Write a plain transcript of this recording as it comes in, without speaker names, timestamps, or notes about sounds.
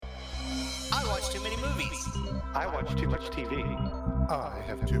movies. I watch too much TV. I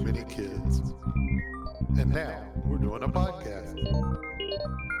have too many kids. And now we're doing a podcast.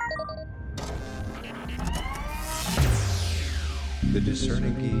 The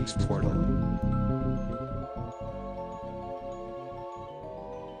Discerning Geeks Portal. Now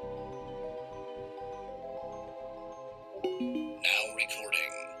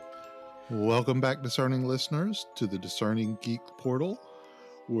recording. Welcome back, discerning listeners, to the Discerning Geek Portal,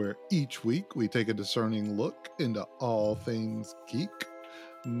 where each week we take a discerning look into all things geek.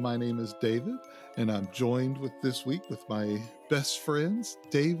 My name is David, and I'm joined with this week with my best friends,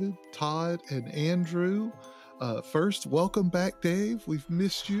 David, Todd, and Andrew. First, welcome back, Dave. We've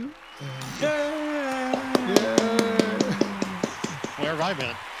missed you. Yay! Where have I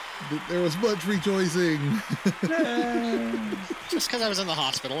been? There was much rejoicing. Just because I was in the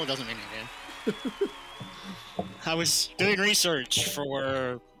hospital, it doesn't mean anything. I was doing research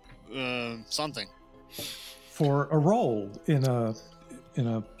for something. For a role in a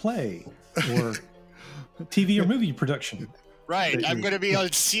play or TV or movie production. Right, I'm going to be on.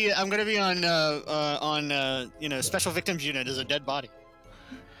 I'm going to be on Special Victims Unit as a dead body.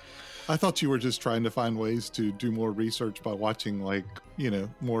 I thought you were just trying to find ways to do more research by watching,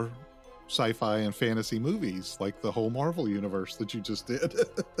 more sci-fi and fantasy movies, like the whole Marvel universe that you just did.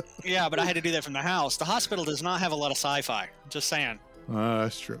 Yeah, but I had to do that from the house. The hospital does not have a lot of sci-fi. Just saying.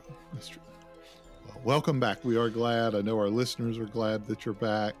 That's true. That's true. Well, welcome back. We are glad. I know our listeners are glad that you're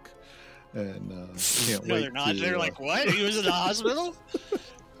back. And can't No, wait. they're not. to, They're like, what? He was in the hospital?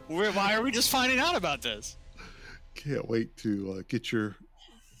 Why are we just finding out about this? Can't wait to get your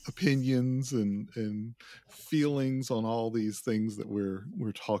opinions and feelings on all these things that we're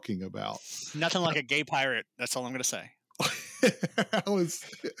talking about. Nothing like a gay pirate. That's all I'm going to say.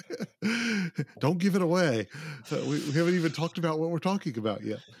 Don't give it away. We haven't even talked about what we're talking about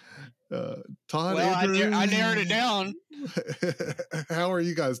yet. Todd, Well, Andrew, I narrowed it down. How are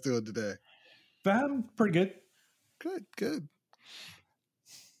you guys doing today? I'm pretty good. Good.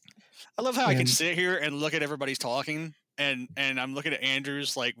 I love how I can sit here and look at everybody's talking, and I'm looking at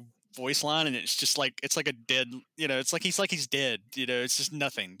Andrew's like voice line, and it's just like it's like a dead, it's like he's dead. It's just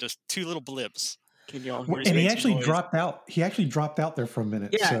nothing, just two little blips. Can y'all And he actually dropped out. He actually dropped out there for a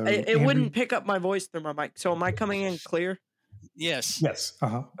minute. Yeah, so it Andrew, wouldn't pick up my voice through my mic. So am I coming in clear? Yes. Yes.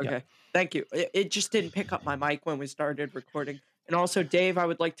 Okay. Yeah. Thank you. It just didn't pick up my mic when we started recording. And also, Dave, I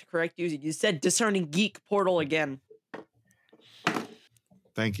would like to correct you. You said Discerning Geek Portal again.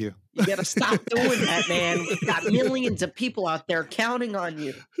 Thank you. You gotta stop doing that, man. We've got millions of people out there counting on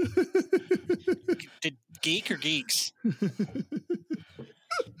you. Did geek or geeks?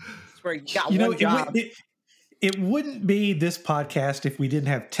 Swear you got one job. It wouldn't be this podcast if we didn't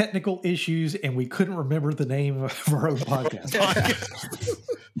have technical issues and we couldn't remember the name of our own podcast.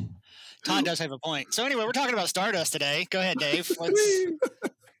 Todd does have a point. So anyway, we're talking about Stardust today. Go ahead, Dave.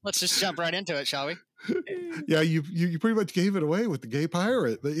 Let's just jump right into it, shall we? Yeah, you pretty much gave it away with the gay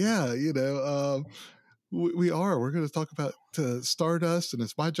pirate, but yeah, we're going to talk about Stardust, and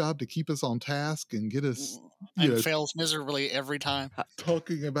it's my job to keep us on task and get us fails miserably every time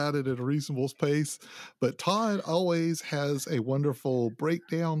talking about it at a reasonable pace. But Todd always has a wonderful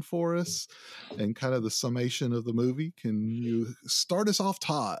breakdown for us and kind of the summation of the movie. Can you start us off,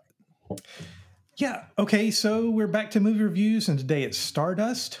 Todd? Yeah. Okay. So we're back to movie reviews, and today it's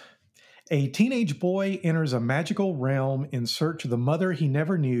Stardust. A teenage boy enters a magical realm in search of the mother he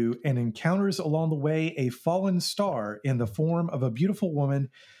never knew and encounters along the way a fallen star in the form of a beautiful woman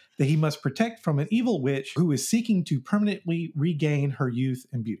that he must protect from an evil witch who is seeking to permanently regain her youth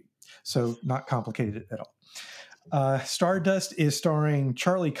and beauty. So not complicated at all. Stardust is starring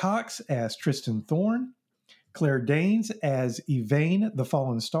Charlie Cox as Tristan Thorne, Claire Danes as Yvain, the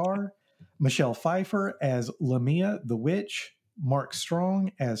fallen star, Michelle Pfeiffer as Lamia, the witch, Mark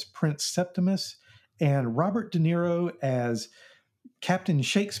Strong as Prince Septimus, and Robert De Niro as Captain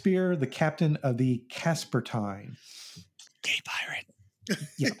Shakespeare, the captain of the Caspertine. Gay pirate.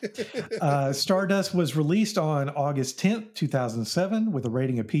 Yeah. Stardust was released on August 10th, 2007 with a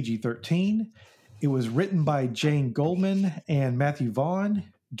rating of PG-13. It was written by Jane Goldman and Matthew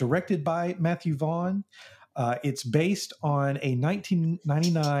Vaughn, directed by Matthew Vaughn. It's based on a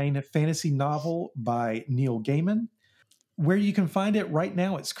 1999 fantasy novel by Neil Gaiman. Where you can find it right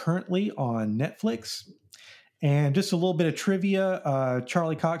now, it's currently on Netflix. And just a little bit of trivia,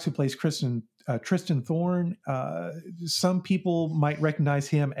 Charlie Cox, who plays Tristan Thorne, some people might recognize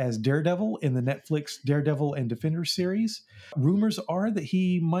him as Daredevil in the Netflix Daredevil and Defenders series. Rumors are that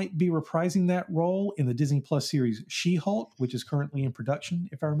he might be reprising that role in the Disney Plus series She-Hulk, which is currently in production,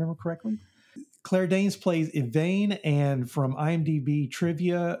 if I remember correctly. Claire Danes plays Yvain, and from IMDb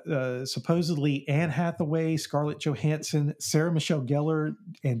trivia, supposedly Anne Hathaway, Scarlett Johansson, Sarah Michelle Gellar,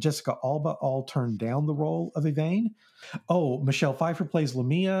 and Jessica Alba all turned down the role of Yvain. Oh, Michelle Pfeiffer plays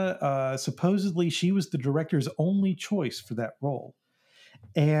Lamia. Supposedly, she was the director's only choice for that role.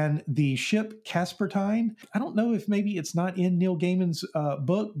 And the ship Caspertine, I don't know if maybe it's not in Neil Gaiman's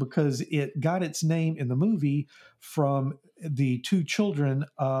book because it got its name in the movie from the two children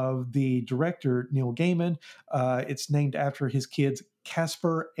of the director, Neil Gaiman. It's named after his kids,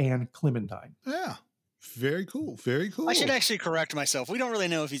 Casper and Clementine. Yeah. Very cool. Very cool. I should actually correct myself. We don't really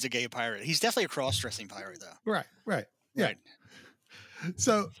know if he's a gay pirate. He's definitely a cross-dressing pirate, though. Right. Yeah. Right.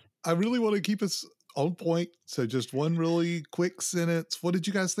 So I really want to keep us on point. So just one really quick sentence. What did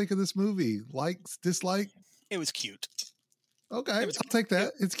you guys think of this movie? Likes, dislike? It was cute. Okay, I'll take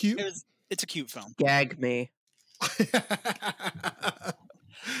that. It's cute. It's a cute film. Gag me.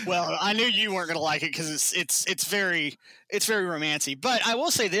 Well, I knew you weren't going to like it because it's very romancy. But I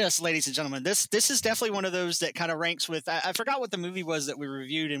will say this, ladies and gentlemen, this is definitely one of those that kind of ranks with. I forgot what the movie was that we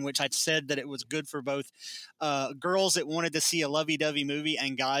reviewed, in which I said that it was good for both girls that wanted to see a lovey-dovey movie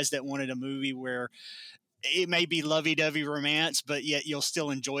and guys that wanted a movie where it may be lovey-dovey romance, but yet you'll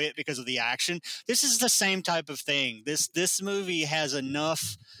still enjoy it because of the action. This is the same type of thing. This movie has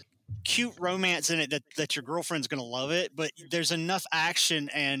enough cute romance in it that your girlfriend's going to love it, but there's enough action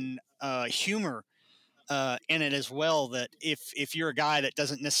and humor in it as well that if you're a guy that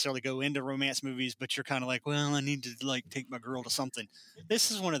doesn't necessarily go into romance movies, but you're kind of like, well, I need to like take my girl to something,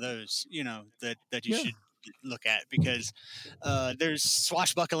 this is one of those, that you should look at because there's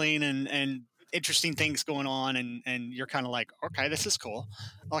swashbuckling and interesting things going on, and you're kind of like, okay, this is cool.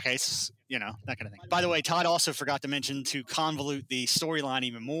 Okay, that kind of thing. By the way, Todd also forgot to mention, to convolute the storyline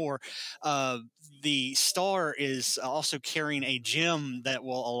even more, the star is also carrying a gem that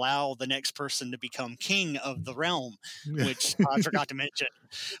will allow the next person to become king of the realm, which I forgot to mention,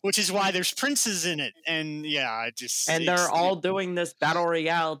 which is why there's princes in it. And they're all doing this battle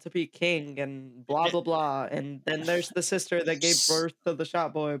royale to be king and blah, blah, blah. And then there's the sister that gave birth to the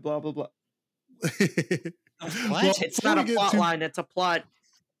shot boy, blah, blah, blah. Well, it's not a plot line, it's a plot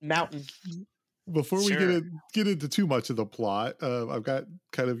mountain. Before we get into too much of the plot, I've got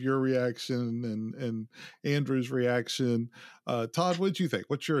kind of your reaction and Andrew's reaction. Todd, what did you think?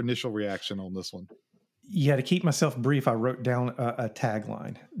 What's your initial reaction on this one? Yeah, to keep myself brief, I wrote down a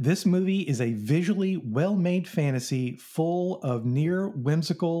tagline. This movie is a visually well-made fantasy full of near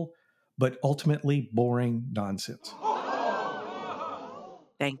whimsical but ultimately boring nonsense.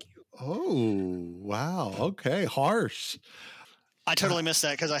 Thank you. Oh, wow. Okay. Harsh. I totally missed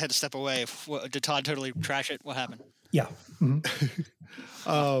that because I had to step away. Did Todd totally trash it? What happened? Yeah. Mm-hmm.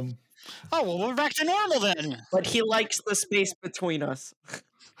 Oh, well, we're back to normal then. But he likes the space between us.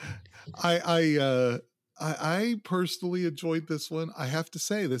 I personally enjoyed this one. I have to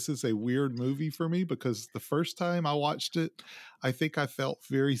say, this is a weird movie for me because the first time I watched it, I think I felt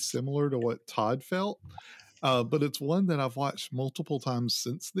very similar to what Todd felt. But it's one that I've watched multiple times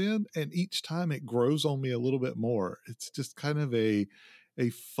since then, and each time it grows on me a little bit more. It's just kind of a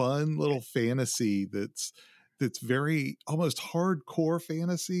fun little fantasy that's very almost hardcore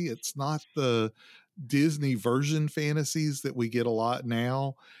fantasy. It's not the Disney version fantasies that we get a lot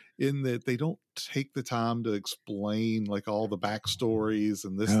now, in that they don't take the time to explain like all the backstories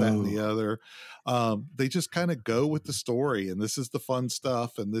and this, that, and the other. They just kind of go with the story, and this is the fun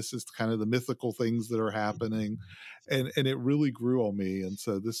stuff, and this is kind of the mythical things that are happening, and it really grew on me. And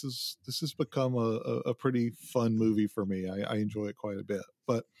so this has become a pretty fun movie for me. I enjoy it quite a bit.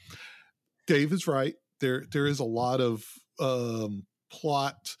 But Dave is right. There is a lot of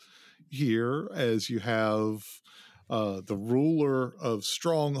plot here, as you have the ruler of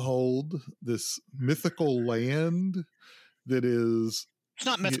Stronghold, this mythical land that is... It's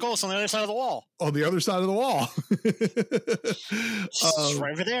not mythical. It's on the other side of the wall. On the other side of the wall. It's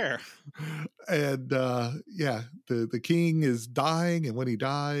right over there. And the king is dying, and when he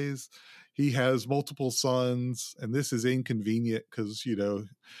dies, he has multiple sons, and this is inconvenient because,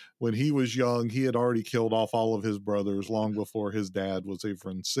 when he was young, he had already killed off all of his brothers long before his dad was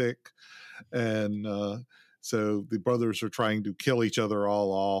even sick. And so the brothers are trying to kill each other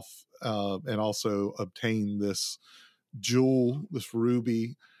all off, and also obtain this jewel, this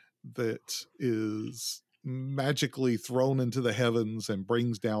ruby that is magically thrown into the heavens and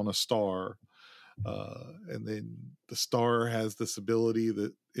brings down a star. And then the star has this ability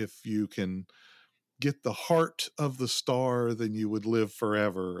that if you can get the heart of the star, then you would live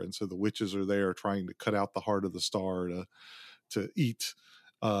forever. And so the witches are there trying to cut out the heart of the star to eat,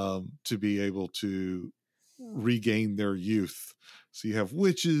 to be able to regain their youth. So you have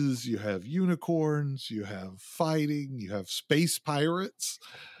witches, you have unicorns, you have fighting, you have space pirates,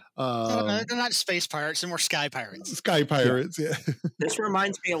 They're not space pirates; they're more sky pirates. sky pirates. Yeah. This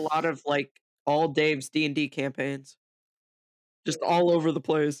reminds me a lot of like all Dave's D&D campaigns, just all over the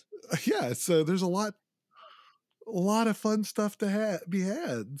place. Yeah. So there's a lot of fun stuff to be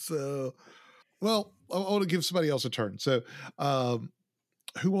had. So, well, I want to give somebody else a turn. So,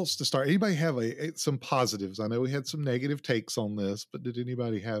 who wants to start? Anybody have some positives? I know we had some negative takes on this, but did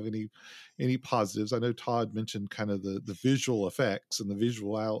anybody have any positives? I know Todd mentioned kind of the visual effects and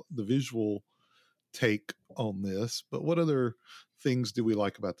the visual take on this, but what other things do we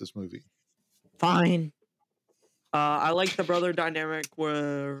like about this movie? Fine. I like the brother dynamic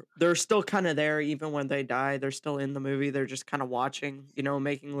where they're still kind of there even when they die. They're still in the movie. They're just kind of watching,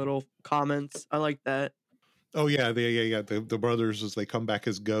 making little comments. I like that. Oh yeah, the brothers as they come back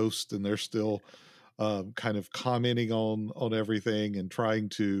as ghosts and they're still kind of commenting on everything and trying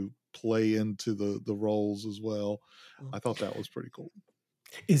to play into the roles as well. I thought that was pretty cool.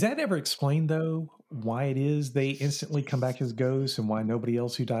 Is that ever explained though? Why it is they instantly come back as ghosts and why nobody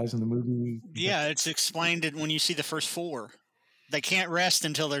else who dies in the movie? Yeah, it's explained when you see the first four. They can't rest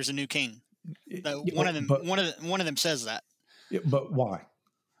until there's a new king. One of them says that. But why?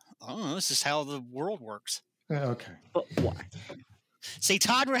 I don't know. This is how the world works. Okay. But why? See,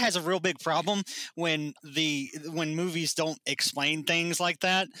 Todd has a real big problem when movies don't explain things like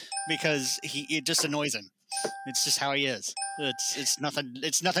that because it just annoys him. It's just how he is. It's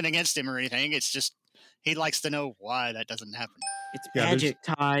nothing against him or anything. It's just he likes to know why that doesn't happen. It's magic,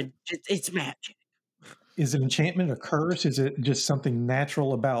 Todd. It's magic. Is it enchantment, a curse? Is it just something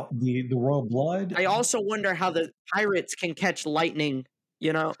natural about the royal blood? I also wonder how the pirates can catch lightning,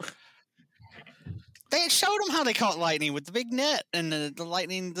 They showed them how they caught lightning with the big net, and the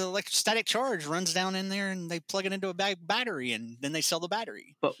lightning, the electrostatic charge runs down in there, and they plug it into a battery, and then they sell the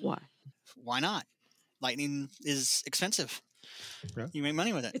battery. But why? Why not? Lightning is expensive. Yeah. You make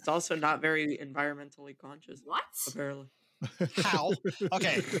money with it. It's also not very environmentally conscious. What? Apparently. How?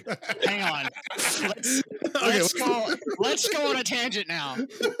 Okay, hang on. Let's go on a tangent now,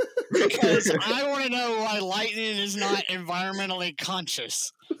 because I want to know why lightning is not environmentally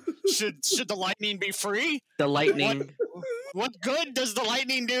conscious. Should the lightning be free? The lightning. What good does the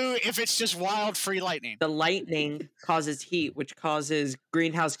lightning do if it's just wild free lightning? The lightning causes heat, which causes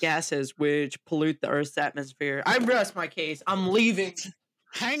greenhouse gases, which pollute the Earth's atmosphere. I rest my case. I'm leaving.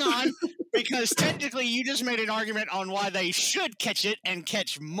 Hang on, because technically you just made an argument on why they should catch it and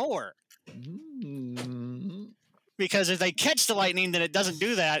catch more. Because if they catch the lightning, then it doesn't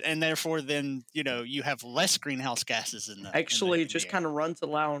do that, and therefore then, you have less greenhouse gases in the Actually, it just kind of runs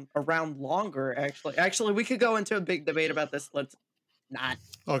around longer, actually. We could go into a big debate about this. Let's not.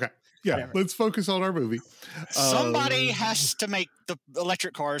 Okay. Yeah, whatever. Let's focus on our movie. Somebody has to make the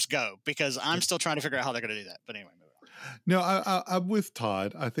electric cars go, because I'm still trying to figure out how they're going to do that. But anyway, move on. No, I'm with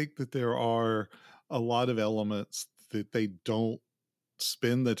Todd. I think that there are a lot of elements that they don't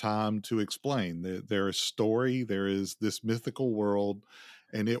spend the time to explain. There is story, there is this mythical world,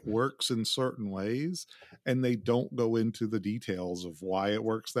 and it works in certain ways, and they don't go into the details of why it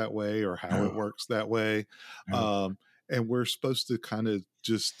works that way or how it works that way. And we're supposed to kind of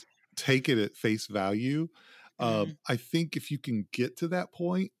just take it at face value. I think if you can get to that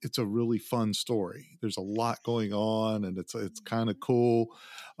point, it's a really fun story. There's a lot going on, and it's kind of cool.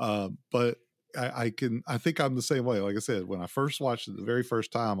 But I think I'm the same way. Like I said, when I first watched it the very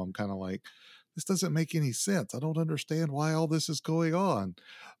first time, I'm kind of like, this doesn't make any sense. I don't understand why all this is going on.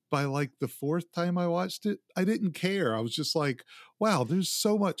 By like the fourth time I watched it, I didn't care. I was just like, wow, there's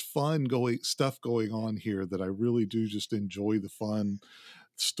so much fun stuff going on here that I really do just enjoy the fun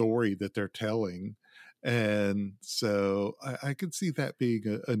story that they're telling. And so I could see that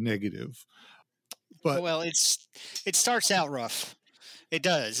being a negative. But well, it starts out rough. It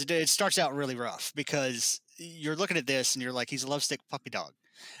does. It starts out really rough because you're looking at this and you're like, he's a lovesick puppy dog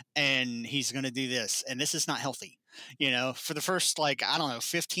and he's going to do this. And this is not healthy. For the first,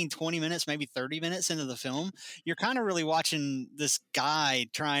 15, 20 minutes, maybe 30 minutes into the film, you're kind of really watching this guy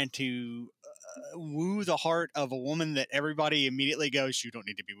trying to woo the heart of a woman that everybody immediately goes, you don't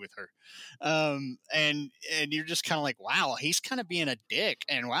need to be with her. And you're just kind of like, wow, he's kind of being a dick,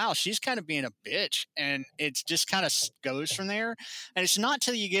 and wow, she's kind of being a bitch. And it just kind of goes from there. And it's not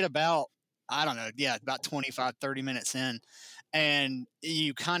till you get about 25, 30 minutes in, and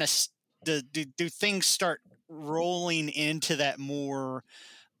you kind of do things start rolling into that more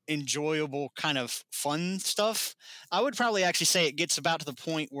enjoyable kind of fun stuff. I would probably actually say it gets about to the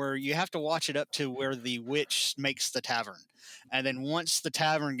point where you have to watch it up to where the witch makes the tavern. And then once the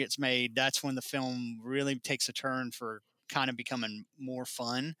tavern gets made, that's when the film really takes a turn for kind of becoming more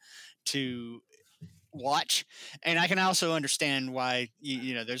fun to watch. And I can also understand why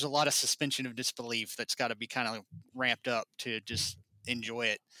there's a lot of suspension of disbelief that's got to be kind of ramped up to just enjoy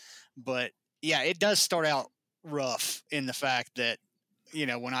it. But yeah, it does start out rough in the fact that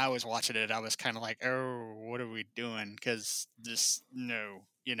when I was watching it, I was kind of like, oh, what are we doing? Because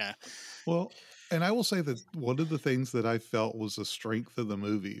Well, and I will say that one of the things that I felt was a strength of the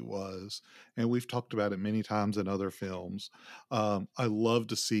movie was, and we've talked about it many times in other films, I love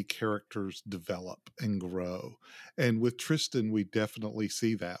to see characters develop and grow. And with Tristan, we definitely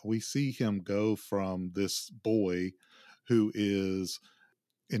see that. We see him go from this boy who is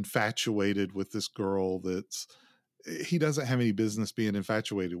infatuated with this girl that's he doesn't have any business being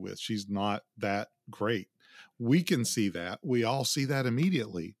infatuated with. She's not that great. We can see that. We all see that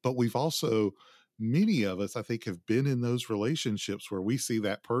immediately. But we've also, many of us, I think, have been in those relationships where we see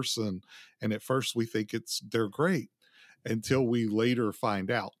that person and at first we think they're great until we later find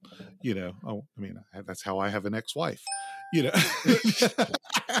out, that's how I have an ex-wife,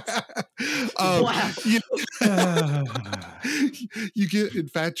 Wow. You get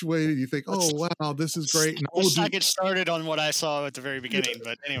infatuated. You think, oh, wow, this is great. And Let's not get started on what I saw at the very beginning.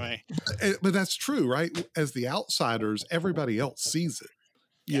 But anyway. But that's true, right? As the outsiders, everybody else sees it.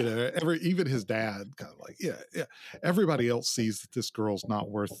 Even his dad kind of like, yeah. Everybody else sees that this girl's not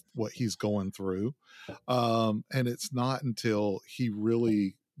worth what he's going through. And it's not until he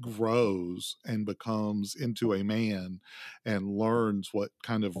really grows and becomes into a man and learns what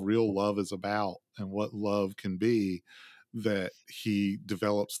kind of real love is about and what love can be that he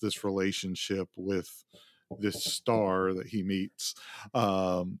develops this relationship with this star that he meets.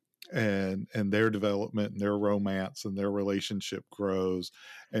 And their development and their romance and their relationship grows.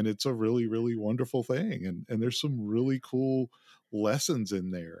 And it's a really, really wonderful thing. And there's some really cool lessons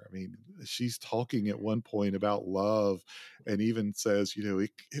in there. I mean, she's talking at one point about love and even says,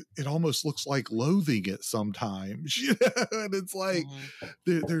 it almost looks like loathing it sometimes, and it's like,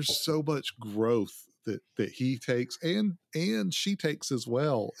 there's so much growth that he takes and she takes as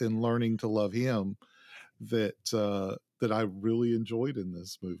well in learning to love him that I really enjoyed in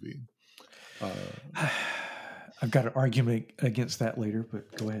this movie. I've got an argument against that later,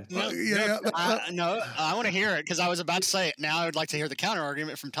 but go ahead. I want to hear it because I was about to say it. Now I would like to hear the counter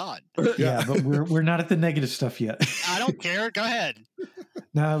argument from Todd. Yeah, but we're not at the negative stuff yet. I don't care. Go ahead.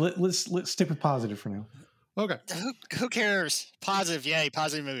 No, let's stick with positive for now. Okay. Who cares? Positive, yay!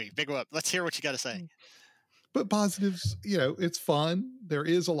 Positive movie. Big whoop. Let's hear what you got to say. But positives, it's fun. There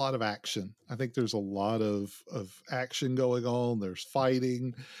is a lot of action. I think there's a lot of action going on. There's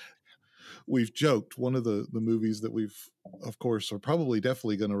fighting. We've joked one of the movies that we've, of course, are probably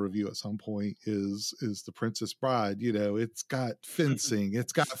definitely going to review at some point is The Princess Bride. It's got fencing,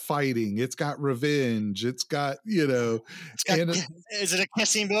 it's got fighting, it's got revenge, it's got, is it a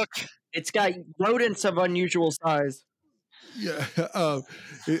kissing book? It's got rodents of unusual size. Yeah,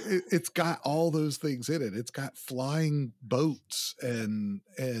 it's got all those things in it. It's got flying boats and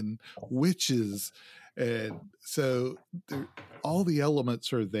witches, and so all the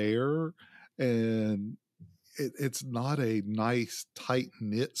elements are there. And it's not a nice,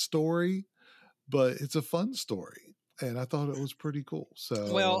 tight-knit story, but it's a fun story. And I thought it was pretty cool.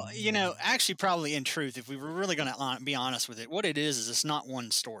 So, well, actually, probably in truth, if we were really going to be honest with it, what it is it's not one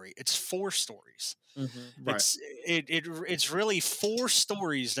story. It's 4 stories. Mm-hmm. Right. It's really 4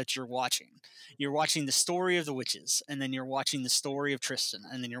 stories that you're watching. You're watching the story of the witches, and then you're watching the story of Tristan,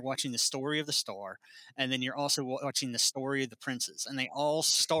 and then you're watching the story of the star, and then you're also watching the story of the princes, and they all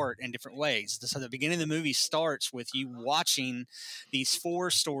start in different ways. So the beginning of the movie starts with you watching these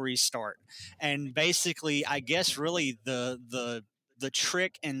 4 stories start, and basically, I guess, really the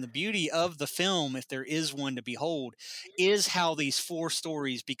trick and the beauty of the film, if there is one to behold, is how these 4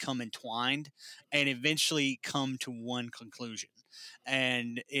 stories become entwined and eventually come to one conclusion.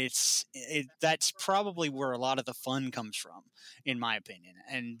 And that's probably where a lot of the fun comes from, in my opinion.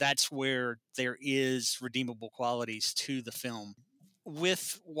 And that's where there is redeemable qualities to the film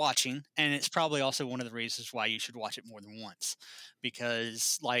with watching. And it's probably also one of the reasons why you should watch it more than once,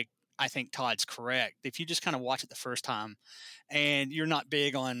 because I think Todd's correct. If you just kind of watch it the first time and you're not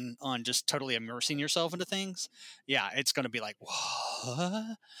big on just totally immersing yourself into things, yeah, it's going to be like,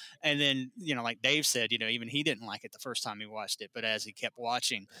 what? And then, like Dave said, even he didn't like it the first time he watched it, but as he kept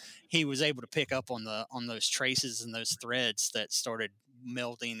watching, he was able to pick up on those traces and those threads that started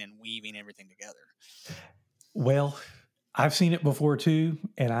melding and weaving everything together. Well, I've seen it before too,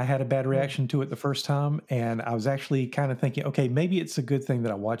 and I had a bad Mm. reaction to it the first time. And I was actually kind of thinking, okay, maybe it's a good thing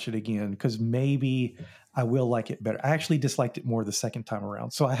that I watch it again because maybe I will like it better. I actually disliked it more the second time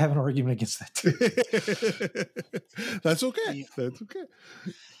around. So I have an argument against that too. That's okay. Yeah. That's okay.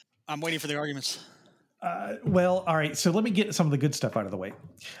 I'm waiting for the arguments. Well, all right. So let me get some of the good stuff out of the way.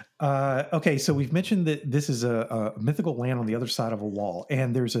 Okay, so we've mentioned that this is a mythical land on the other side of a wall,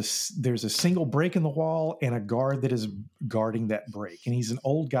 and there's a single break in the wall and a guard that is guarding that break, and he's an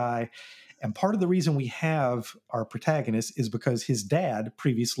old guy. And part of the reason we have our protagonist is because his dad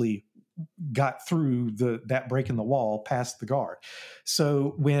previously got through that break in the wall past the guard.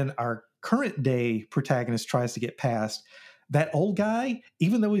 So when our current day protagonist tries to get past, that old guy,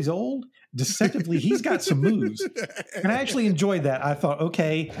 even though he's old, deceptively, he's got some moves. And I actually enjoyed that. I thought,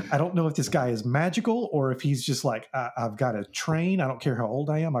 okay, I don't know if this guy is magical or if he's just like, I've got to train. I don't care how old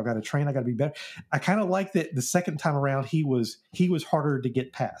I am. I've got to train. I got to be better. I kind of like that the second time around, he was harder to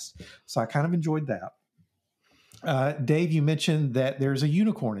get past. So I kind of enjoyed that. Dave, you mentioned that there's a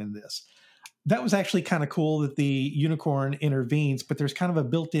unicorn in this. That was actually kind of cool that the unicorn intervenes, but there's kind of a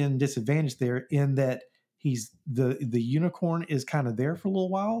built-in disadvantage there in that he's the unicorn is kind of there for a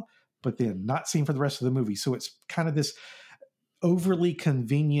little while, but then not seen for the rest of the movie. So it's kind of this overly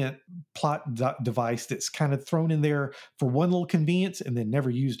convenient plot device that's kind of thrown in there for one little convenience and then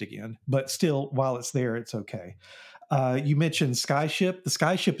never used again. But still, while it's there, it's okay. You mentioned Skyship. The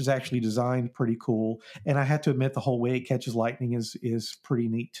Skyship is actually designed pretty cool, and I have to admit the whole way it catches lightning is pretty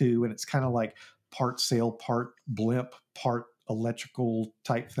neat too. And it's kind of like part sail, part blimp, part electrical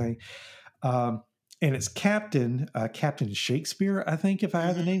type thing. And its captain, Captain Shakespeare, I think, if I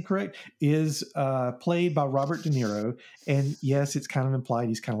have the name correct, is played by Robert De Niro. And yes, it's kind of implied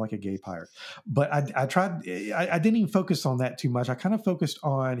he's kind of like a gay pirate. But I didn't even focus on that too much. I kind of focused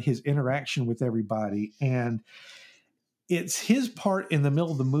on his interaction with everybody. And it's his part in the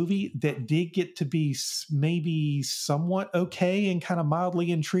middle of the movie that did get to be maybe somewhat okay and kind of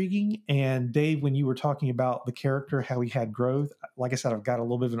mildly intriguing. And Dave, when you were talking about the character, how he had growth, like I said, I've got a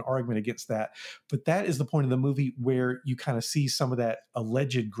little bit of an argument against that. But that is the point of the movie where you kind of see some of that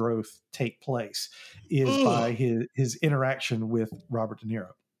alleged growth take place is by his interaction with Robert De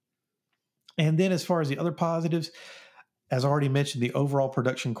Niro. And then as far as the other positives, as I already mentioned, the overall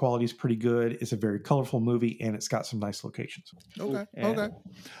production quality is pretty good. It's a very colorful movie, and it's got some nice locations. Okay. And, Okay.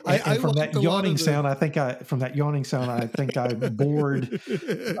 And from that yawning sound, I think I bored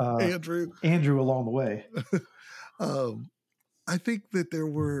Andrew along the way. I think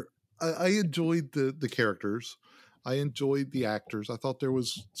that I enjoyed the characters. I enjoyed the actors. I thought there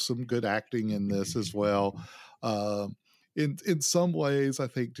was some good acting in this as well. In some ways, I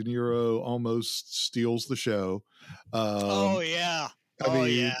think De Niro almost steals the show.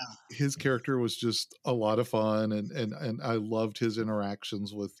 His character was just a lot of fun, and I loved his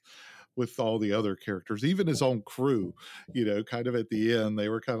interactions with all the other characters, even his own crew. You know, kind of at the end, they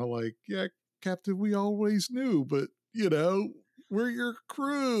were kind of like, "Yeah, Captain, we always knew, but we're your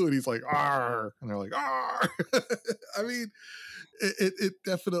crew," and he's like, "Arr," and they're like, "Arr." I mean, it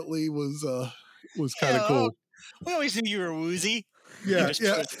definitely was kind of cool. We always knew you were woozy. Yeah, they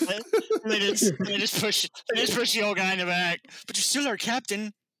just push the old guy in the back. But you're still our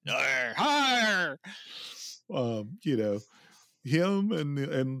captain. Arr. Him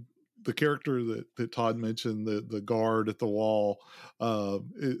and the character that Todd mentioned, the guard at the wall,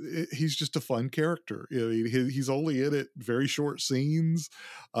 he's just a fun character. He's only in it very short scenes,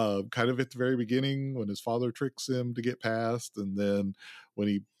 kind of at the very beginning when his father tricks him to get past, and then when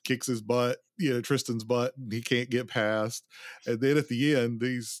he kicks his butt, Tristan's butt, and he can't get past. And then at the end,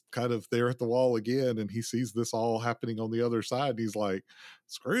 he's kind of there at the wall again, and he sees this all happening on the other side. And he's like,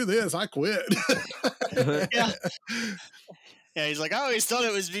 "Screw this, I quit." Yeah. Yeah, he's like, I always thought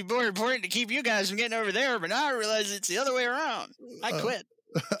it would be more important to keep you guys from getting over there, but now I realize it's the other way around. I quit.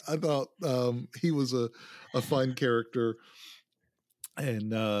 I thought he was a fun character.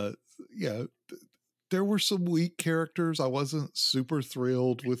 And there were some weak characters. I wasn't super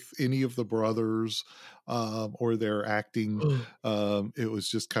thrilled with any of the brothers or their acting. It was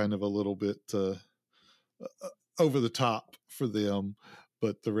just kind of a little bit over the top for them,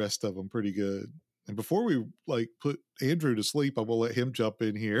 but the rest of them pretty good. And before we put Andrew to sleep, I will let him jump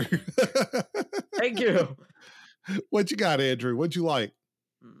in here. Thank you. What you got, Andrew? What'd you like?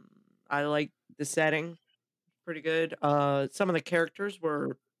 I like the setting. Pretty good. Some of the characters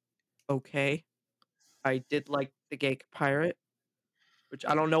were okay. I did like the gay pirate, which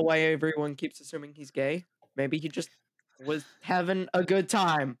I don't know why everyone keeps assuming he's gay. Maybe he just was having a good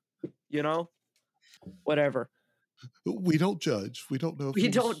time, Whatever. We don't judge. We don't know. We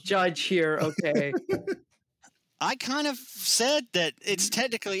don't judge here, okay? I kind of said that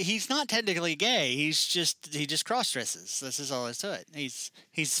he's not technically gay. He just cross dresses. This is all there is to it.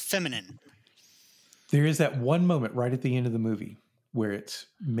 He's feminine. There is that one moment right at the end of the movie where it's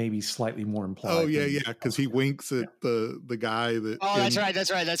maybe slightly more implied. Oh yeah, because he winks at the guy that. Oh, that's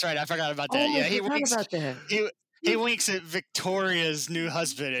right. I forgot about that. Oh, He I winks. forgot about that. He winks at Victoria's new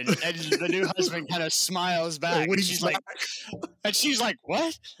husband, and the new husband kind of smiles back. And she's like,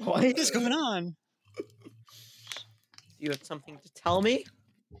 "What? What? What is going on?" You have something to tell me?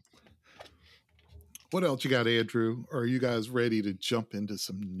 What else you got, Andrew? Or are you guys ready to jump into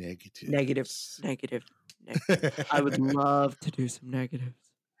some negatives? Negative. I would love to do some negatives.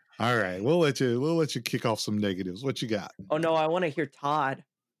 All right, we'll let you kick off some negatives. What you got? Oh no, I want to hear Todd.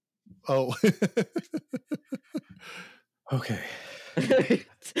 Oh, Okay.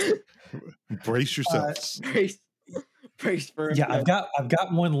 brace yourselves. Brace for Yeah, I've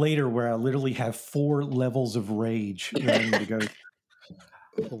got one later where I literally have 4 levels of rage ready to go.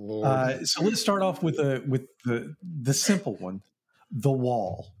 Oh, Lord. So let's start off with the simple one, the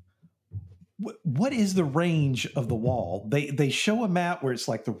wall. What is the range of the wall? They show a map where it's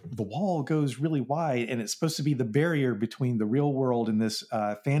like the wall goes really wide, and it's supposed to be the barrier between the real world and this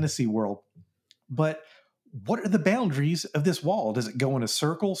fantasy world. But what are the boundaries of this wall? Does it go in a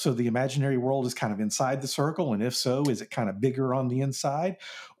circle so the imaginary world is kind of inside the circle? And if so, is it kind of bigger on the inside?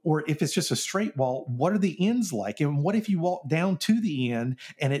 Or if it's just a straight wall, what are the ends like? And what if you walk down to the end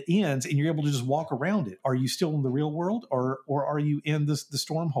and it ends and you're able to just walk around it? Are you still in the real world or are you in the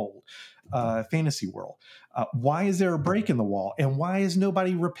Stormhold fantasy world? Why is there a break in the wall? And why has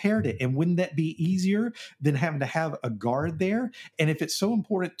nobody repaired it? And wouldn't that be easier than having to have a guard there? And if it's so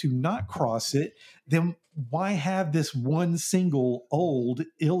important to not cross it, then why have this one single old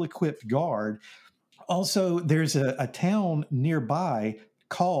ill-equipped guard? Also, there's a town nearby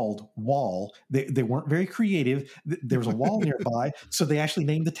called Wall. They weren't very creative. There was a wall nearby, so they actually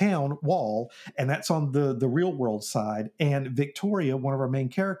named the town Wall, and that's on the real world side. And Victoria, one of our main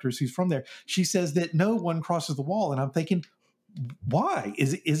characters who's from there, she says that no one crosses the wall, and I'm thinking, why?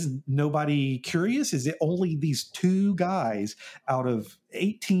 Is nobody curious? Is it only these 2 guys out of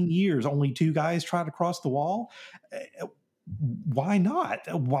 18 years? Only 2 guys try to cross the wall? Why not?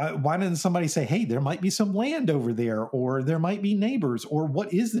 Why didn't somebody say, hey, there might be some land over there, or there might be neighbors, or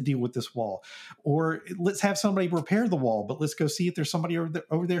what is the deal with this wall? Or let's have somebody repair the wall, but let's go see if there's somebody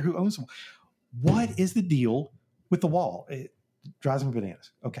over there who owns them. What is the deal with the wall? It drives me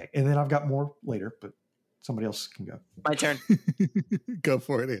bananas. Okay. And then I've got more later, but somebody else can go. My turn. Go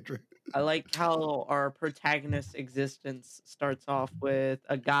for it, Andrew. I like how our protagonist's existence starts off with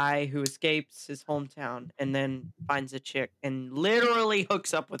a guy who escapes his hometown and then finds a chick and literally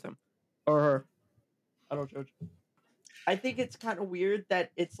hooks up with him or her. I don't judge. I think it's kind of weird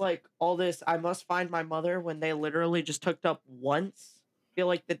that it's like all this, I must find my mother, when they literally just hooked up once. I feel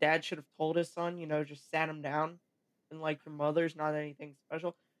like the dad should have told his son, just sat him down and like, your mother's not anything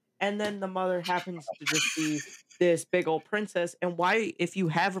special. And then the mother happens to just be this big old princess. And why, if you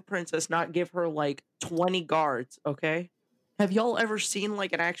have a princess, not give her like 20 guards, okay? Have y'all ever seen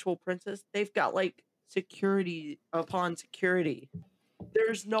like an actual princess? They've got like security upon security.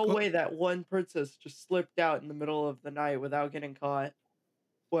 There's no way that one princess just slipped out in the middle of the night without getting caught.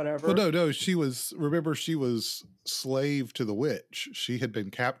 Whatever. Well, no, she was slave to the witch. She had been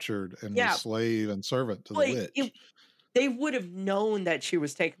captured and was slave and servant to the witch. They would have known that she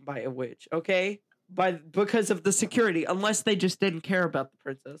was taken by a witch, okay? Because of the security, unless they just didn't care about the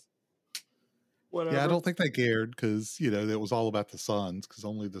princess. Whatever. Yeah, I don't think they cared because, it was all about the sons, because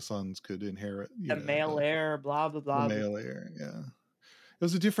only the sons could inherit. The male heir, blah, blah, blah. The male heir, yeah. It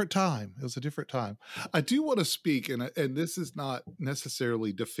was a different time. I do want to speak, and this is not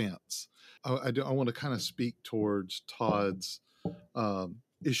necessarily defense. I want to kind of speak towards Todd's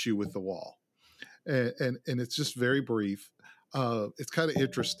issue with the wall. And it's just very brief. It's kind of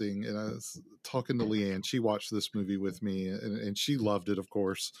interesting. And I was talking to Leanne. She watched this movie with me, and she loved it. Of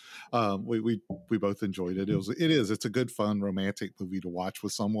course, we both enjoyed it. It's a good, fun, romantic movie to watch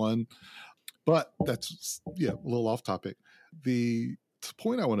with someone. But that's a little off topic. The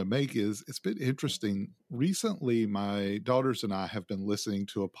point I want to make is it's been interesting. Recently, my daughters and I have been listening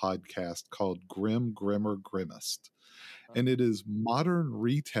to a podcast called Grim, Grimmer, Grimmest, and it is modern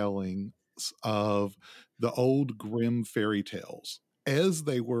retelling of the old Grimm fairy tales as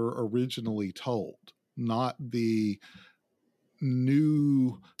they were originally told, not the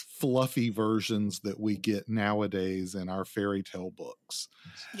new fluffy versions that we get nowadays in our fairy tale books.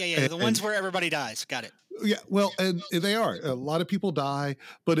 Yeah, the ones where everybody dies. Got it. Yeah, well, and they are. A lot of people die,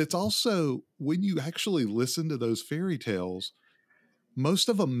 but it's also, when you actually listen to those fairy tales, most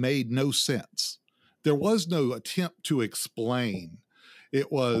of them made no sense. there was no attempt to explain.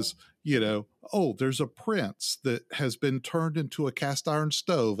 It was, oh, there's a prince that has been turned into a cast iron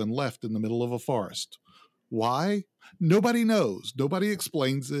stove and left in the middle of a forest. Why? Nobody knows. Nobody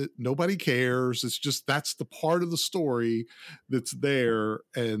explains it. Nobody cares. It's just that's the part of the story that's there,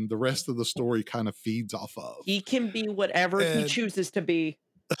 and the rest of the story kind of feeds off of. He can be whatever he chooses to be.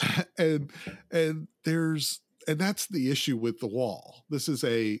 And that's the issue with The Wall. This is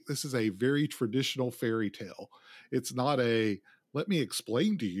a very traditional fairy tale. It's not a let me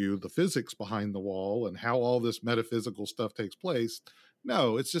explain to you the physics behind the wall and how all this metaphysical stuff takes place.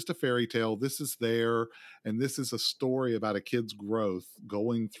 No, it's just a fairy tale. This is there, and this is a story about a kid's growth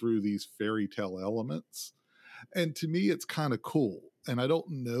going through these fairy tale elements. And to me, it's kind of cool. And I don't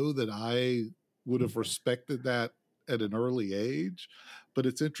know that I would have respected that at an early age, but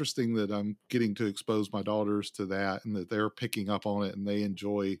it's interesting that I'm getting to expose my daughters to that and that they're picking up on it and they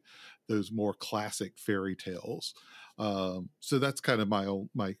enjoy those more classic fairy tales. So that's kind of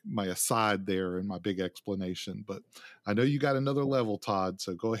my aside there and my big explanation. But I know you got another level, Todd,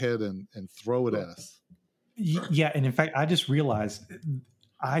 so go ahead and throw it at us. Yeah, and in fact, I just realized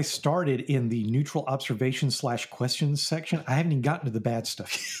I started in the neutral observation / questions section. I haven't even gotten to the bad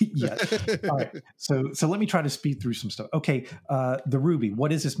stuff yet. All right. So let me try to speed through some stuff. Okay. The ruby.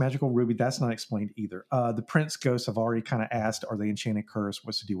 What is this magical ruby? That's not explained either. The prince ghosts I've already kind of asked, are they enchanted curse?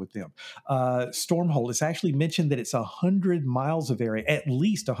 What's to do with them? Stormhold. It's actually mentioned that it's 100 miles of area, at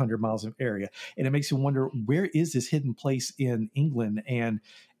least 100 miles of area. And it makes you wonder, where is this hidden place in England?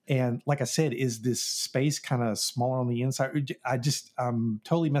 And like I said, is this space kind of smaller on the inside? I'm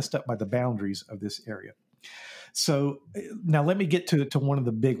totally messed up by the boundaries of this area. So now let me get to one of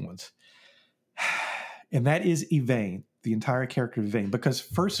the big ones. And that is Yvain, the entire character of Yvain. Because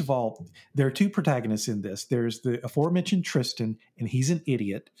first of all, there are two protagonists in this. There's the aforementioned Tristan, and he's an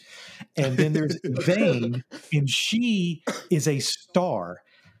idiot. And then there's Yvain, and she is a star.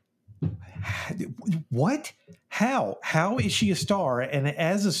 What? How is she a star? And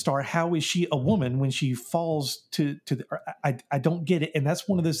as a star, how is she a woman when she falls to the? I don't get it, and that's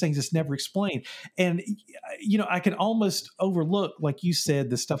one of those things that's never explained. And I can almost overlook, like you said,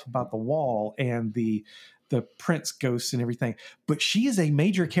 the stuff about the wall and the prince ghosts and everything. But she is a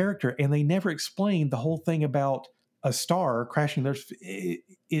major character, and they never explain the whole thing about a star crashing.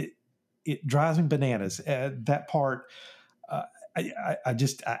 It drives me bananas. That part.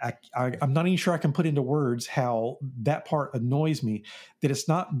 I'm not even sure I can put into words how that part annoys me, that it's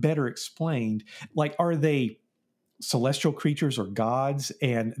not better explained. Like, are they celestial creatures or gods,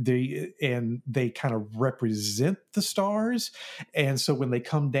 and they kind of represent the stars, and so when they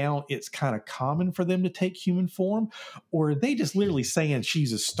come down, it's kind of common for them to take human form? Or are they just literally saying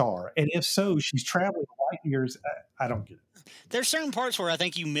she's a star? And if so, she's traveling light years. I don't get it. There's certain parts where I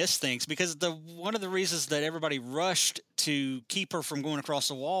think you miss things, because one of the reasons that everybody rushed to keep her from going across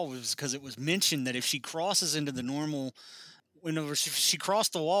the wall was because it was mentioned that if she crosses into the normal, whenever she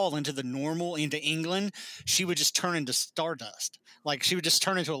crossed the wall into England, she would just turn into stardust. Like, she would just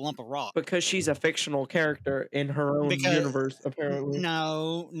turn into a lump of rock. Because she's a fictional character in her own universe, apparently.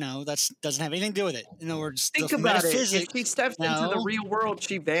 No, that doesn't have anything to do with it. In other words, think about it. If she steps into the real world,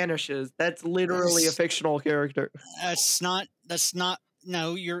 she vanishes. That's literally a fictional character. That's not.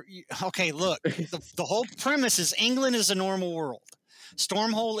 No, you're okay. Look, the whole premise is England is a normal world.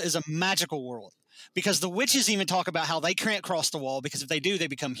 Stormhold is a magical world, because the witches even talk about how they can't cross the wall, because if they do, they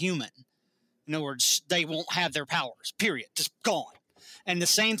become human. In other words, they won't have their powers, period. Just gone. And the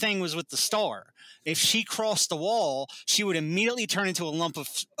same thing was with the star. If she crossed the wall, she would immediately turn into a lump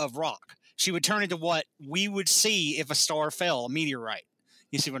of rock. She would turn into what we would see if a star fell, a meteorite.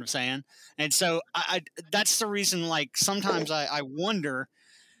 You see what I'm saying? And so I that's the reason, like, sometimes I wonder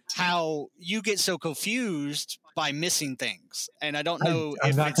how you get so confused by missing things. And I don't know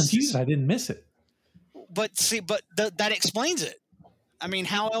I'm not confused. I didn't miss it. But that explains it. I mean,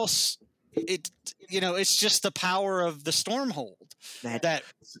 how else? It's just the power of the Stormhold. That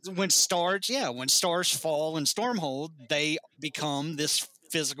when stars fall in Stormhold, they become this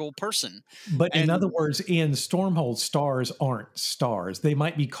physical person. But in other words, in Stormhold, stars aren't stars. They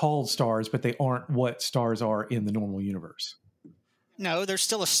might be called stars, but they aren't what stars are in the normal universe. No, they're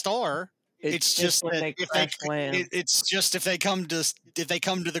still a star. It's just that if they come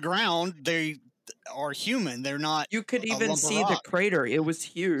to the ground, they are human. They're not. You could even see the crater. It was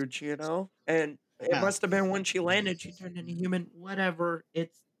huge, and it must have been when she landed, she turned into human. Whatever.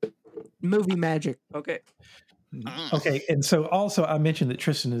 It's movie magic. Okay. Okay, and so also I mentioned that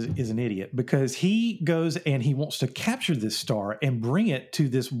Tristan is an idiot, because he goes and he wants to capture this star and bring it to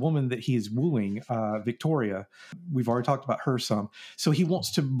this woman that he is wooing, Victoria. We've already talked about her some. So he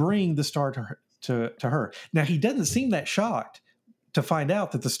wants to bring the star to her. to her. Now, he doesn't seem that shocked to find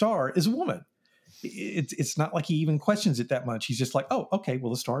out that the star is a woman. It's not like he even questions it that much. He's just like, oh, okay,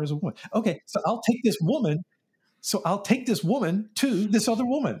 well, the star is a woman. Okay, so I'll take this woman. So I'll take this woman to this other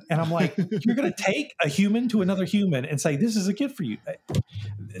woman. And I'm like, you're going to take a human to another human and say, this is a gift for you.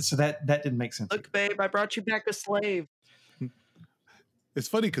 So that didn't make sense. Look, babe, I brought you back a slave. It's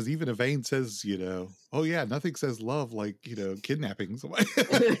funny because even Yvain says, oh yeah, nothing says love like, kidnapping somebody.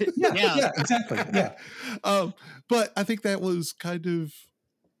 Yeah, exactly. Yeah. But I think that was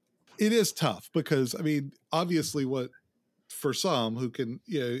it is tough because, I mean, obviously for some who can,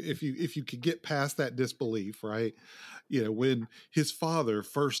 if you could get past that disbelief, right? When his father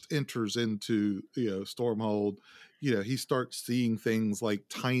first enters into, Stormhold, he starts seeing things like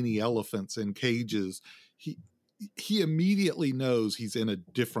tiny elephants in cages. He immediately knows he's in a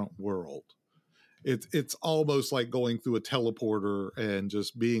different world. It's almost like going through a teleporter and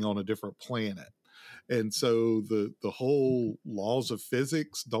just being on a different planet. And so the whole laws of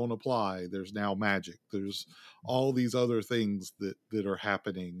physics don't apply. There's now magic. There's all these other things that are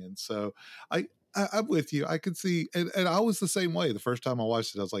happening. And so I'm with you. I could see, and I was the same way. The first time I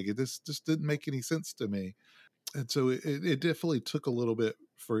watched it, I was like, this just didn't make any sense to me. And so it definitely took a little bit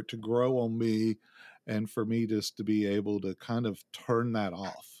for it to grow on me and for me just to be able to kind of turn that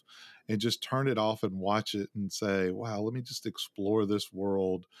off and just turn it off and watch it and say, wow, let me just explore this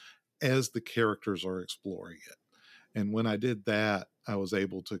world as the characters are exploring it. And when I did that, I was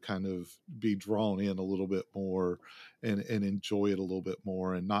able to kind of be drawn in a little bit more and enjoy it a little bit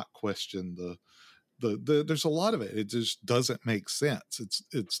more and not question the there's a lot of it. It just doesn't make sense.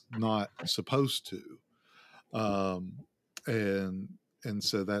 It's not supposed to. And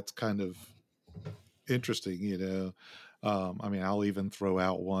so that's kind of interesting, I mean, I'll even throw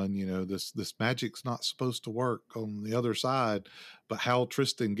out one, this magic's not supposed to work on the other side, but how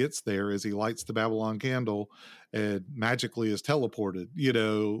Tristan gets there is he lights the Babylon candle and magically is teleported.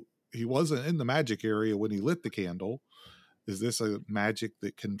 He wasn't in the magic area when he lit the candle. Is this a magic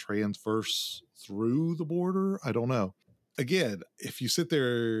that can transverse through the border? I don't know. Again, if you sit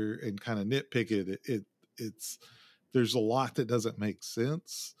there and kind of nitpick it's there's a lot that doesn't make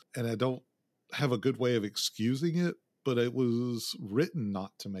sense, and I don't have a good way of excusing it, but it was written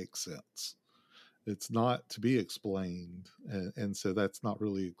not to make sense. It's not to be explained. And so that's not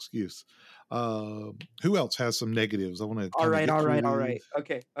really an excuse. Who else has some negatives? I want to. All right.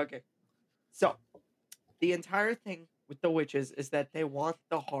 Okay. So the entire thing with the witches is that they want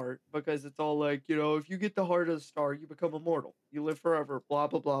the heart because it's all like, if you get the heart of the star, you become immortal. You live forever, blah,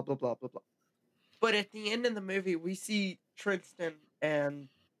 blah, blah, blah, blah, blah, blah. But at the end of the movie, we see Tristan and,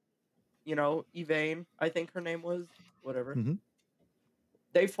 Yvain, I think her name was, whatever. Mm-hmm.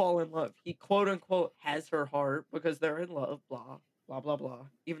 They fall in love. He, quote unquote, has her heart because they're in love, blah, blah, blah, blah.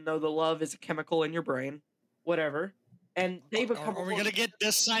 Even though the love is a chemical in your brain, whatever. And they become. Are we going to get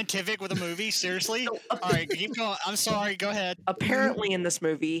this scientific with a movie? Seriously? All right, keep going. I'm sorry. Go ahead. Apparently, in this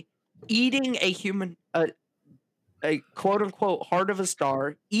movie, eating a human, a quote unquote heart of a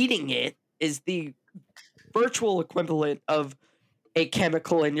star, eating it is the virtual equivalent of a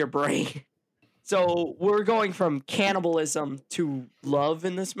chemical in your brain. So we're going from cannibalism to love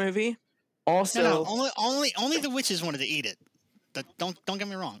in this movie. Also, no, only the witches wanted to eat it. Don't get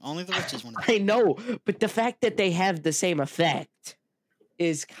me wrong. Only the witches wanted to eat I know, but the fact that they have the same effect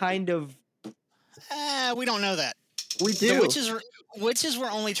is kind of. We don't know that. We do. The witches were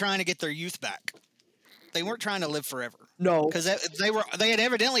only trying to get their youth back. They weren't trying to live forever. No, because they had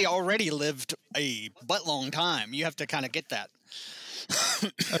evidently already lived a butt long time. You have to kind of get that.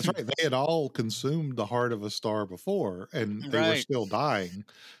 That's right. They had all consumed the heart of a star before, and they were still dying.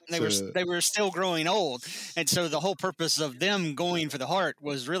 They were still growing old, and so the whole purpose of them going for the heart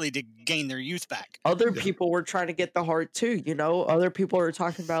was really to gain their youth back. Other people were trying to get the heart too. Other people were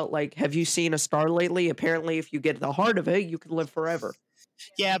talking about like, have you seen a star lately? Apparently, if you get the heart of it, you can live forever.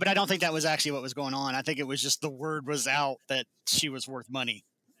 Yeah, but I don't think that was actually what was going on. I think it was just the word was out that she was worth money,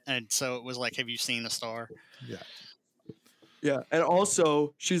 and so it was like, have you seen a star? Yeah. Yeah, and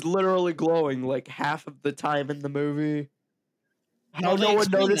also she's literally glowing like half of the time in the movie. How no one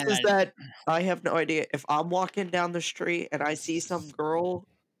notices that? I have no idea. If I'm walking down the street and I see some girl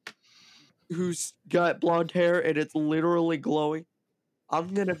who's got blonde hair and it's literally glowing,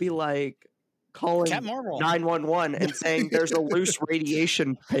 I'm gonna be like calling 911 and saying there's a loose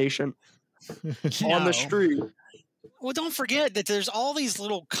radiation patient on the street. Well, don't forget that there's all these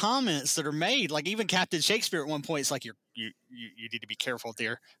little comments that are made. Like even Captain Shakespeare at one point, it's like you need to be careful,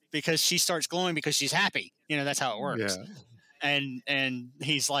 dear, because she starts glowing because she's happy. That's how it works. Yeah. And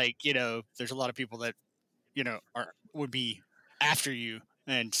he's like, there's a lot of people that would be after you,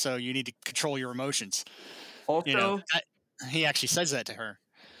 and so you need to control your emotions. Also, You know, he actually says that to her.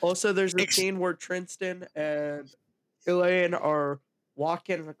 Also, there's a scene where Tristan and Elaine are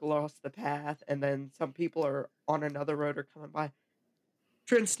walking across the path, and then some people are on another road are coming by.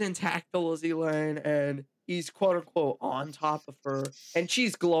 Tristan tackles Elaine, and he's quote unquote on top of her, and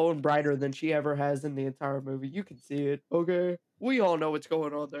she's glowing brighter than she ever has in the entire movie. You can see it, okay? We all know what's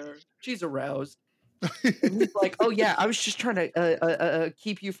going on there. She's aroused. And he's like, "Oh yeah, I was just trying to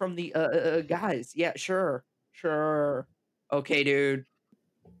keep you from the guys. Yeah, sure. Okay, dude.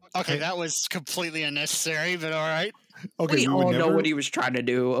 Okay, that was completely unnecessary, but all right. Okay, We all know what he was trying to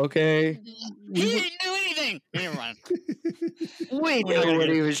do. Okay, He didn't do anything. Never mind. we knew what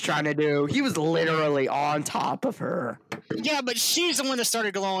he was trying to do. He was literally on top of her. Yeah, but she's the one that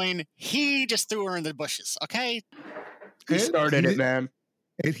started glowing. He just threw her in the bushes. Okay, He started it, man.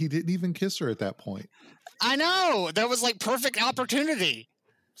 And he didn't even kiss her at that point. I know that was like perfect opportunity.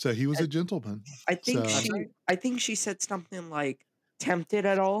 So he was a gentleman. I think So- I think she said something like tempted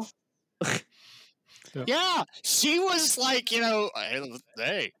at all. Yeah, she was like, hey,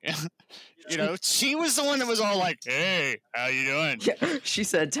 she was the one that was all like, hey, how you doing? Yeah, she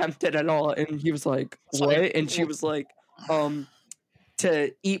said tempted at all, and he was like, It's what? like, And she was like,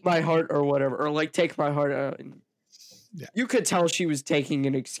 to eat my heart or whatever, or like take my heart out. And Yeah. you could tell she was taking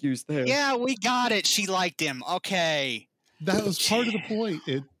an excuse there. Yeah, we got it. She liked him. Okay. That was part of the point.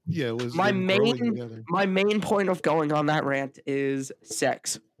 It was My them growing main together. my main point of going on that rant is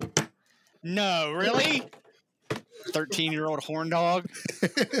sex. No, really? 13-year-old horn dog.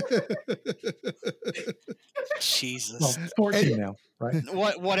 Jesus. Well, 14 now, right?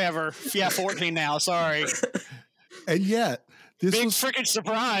 Whatever. Yeah, 14 now. Sorry. And yet, this Big was freaking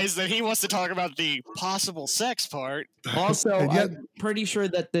surprise that he wants to talk about the possible sex part. Also, And yet- I'm pretty sure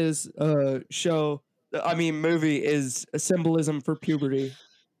that this movie is a symbolism for puberty.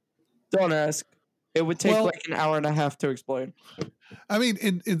 Don't ask. It would take Well- like an hour and a half to explain. I mean,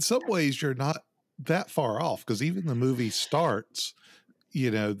 in some ways, you're not that far off because even the movie starts,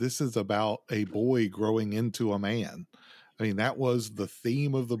 this is about a boy growing into a man. I mean, that was the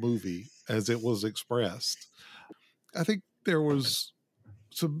theme of the movie as it was expressed. I think there was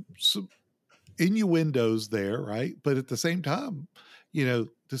some innuendos there, right? But at the same time,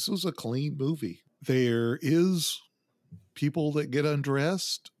 this was a clean movie. There is people that get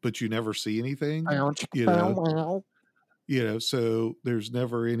undressed, but you never see anything. So there's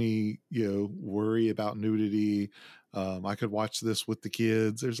never any, worry about nudity. I could watch this with the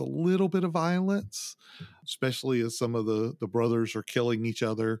kids. There's a little bit of violence, especially as some of the brothers are killing each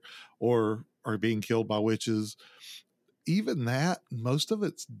other or are being killed by witches. Even that, most of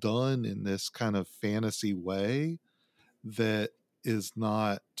it's done in this kind of fantasy way that is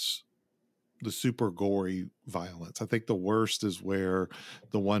not the super gory violence. I think the worst is where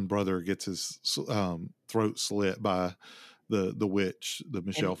the one brother gets his throat slit by the witch, the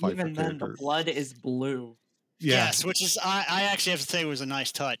Michelle Pfeiffer Even then, character. the blood is blue. Yeah. Yes, which is I actually have to say was a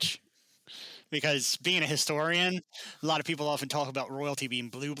nice touch. Because being a historian, a lot of people often talk about royalty being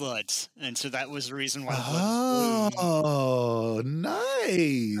blue bloods. And so that was the reason why the blood was blue. Oh,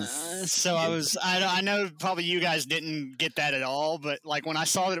 nice. So I know probably you guys didn't get that at all, but like when I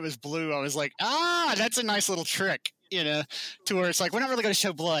saw that it was blue, I was like, that's a nice little trick, to where it's like, we're not really going to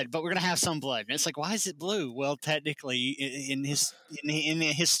show blood, but we're going to have some blood. And it's like, why is it blue? Well, technically in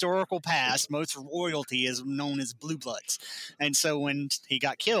the historical past, most royalty is known as blue bloods. And so when he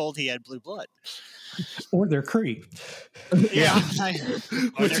got killed, he had blue blood. Or they're Cree. Yeah.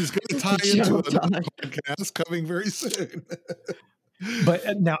 Which is going to tie into another podcast coming very soon.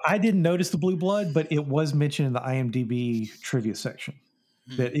 But now I didn't notice the blue blood, but it was mentioned in the IMDb trivia section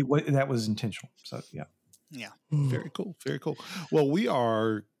that that was intentional. So yeah. Very cool. Very cool. Well, we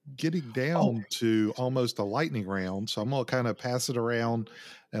are getting down to almost a lightning round. So I'm going to kind of pass it around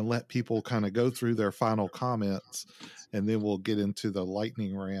and let people kind of go through their final comments. And then we'll get into the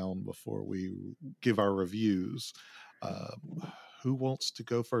lightning round before we give our reviews. Who wants to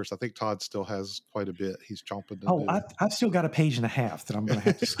go first? I think Todd still has quite a bit. He's chomping to do. I've still got a page and a half that I'm going to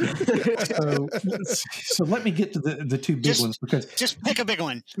have to skip. So let me get to the two big ones because just pick a big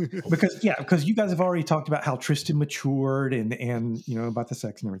one. Because you guys have already talked about how Tristan matured and about the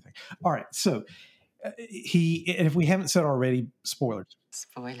sex and everything. All right, so and if we haven't said already, spoilers.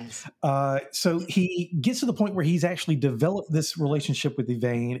 So he gets to the point where he's actually developed this relationship with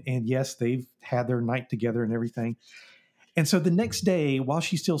Yvain, and yes, they've had their night together and everything. And so the next day, while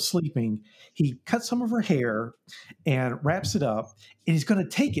she's still sleeping, he cuts some of her hair and wraps it up, and he's going to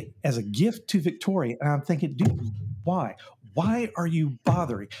take it as a gift to Victoria. And I'm thinking, dude, why? Why are you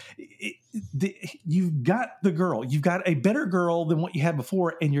bothering? you've got the girl. You've got a better girl than what you had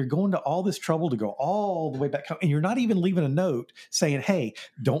before, and you're going to all this trouble to go all the way back home, and you're not even leaving a note saying, hey,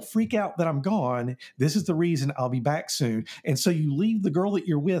 don't freak out that I'm gone. This is the reason I'll be back soon. And so you leave the girl that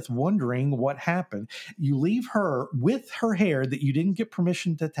you're with wondering what happened. You leave her with her hair that you didn't get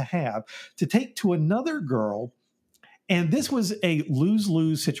permission to have to take to another girl. And this was a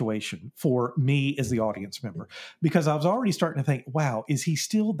lose-lose situation for me as the audience member, because I was already starting to think, wow, is he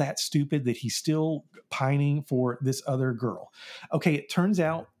still that stupid that he's still pining for this other girl? Okay, it turns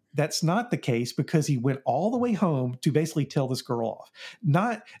out that's not the case, because he went all the way home to basically tell this girl off.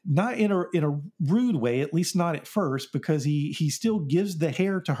 Not in a rude way, at least not at first, because he still gives the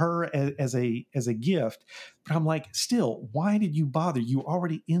hair to her as a gift. But I'm like, still, why did you bother? You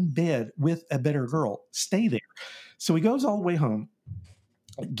already in bed with a better girl. Stay there. So he goes all the way home,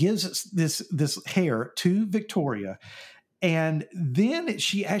 gives this hair to Victoria, and then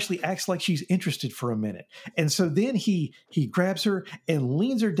she actually acts like she's interested for a minute. And so then he grabs her and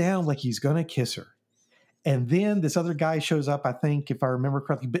leans her down like he's going to kiss her. And then this other guy shows up, I think, if I remember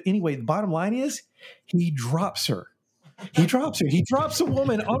correctly. But anyway, the bottom line is he drops her. He drops her. He drops a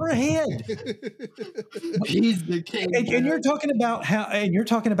woman on her head. He's the king. And you're talking about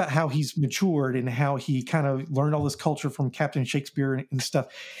how he's matured and how he kind of learned all this culture from Captain Shakespeare and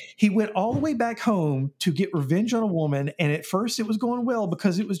stuff. He went all the way back home to get revenge on a woman, and at first it was going well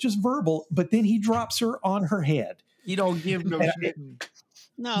because it was just verbal, but then he drops her on her head. You don't give no shit.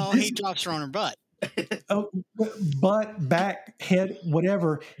 No, he drops her on her butt. Oh, butt, back, head,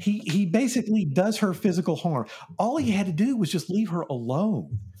 whatever. He basically does her physical harm. All he had to do was just leave her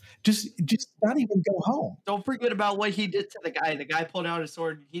alone. Just not even go home. Don't forget about what he did to the guy. The guy pulled out his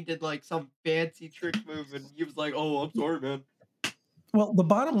sword and he did like some fancy trick move, and he was like, "Oh, I'm sorry, man." Well, the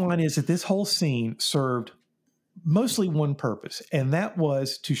bottom line is that this whole scene served mostly one purpose, and that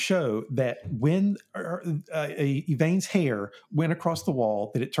was to show that when Yvain's hair went across the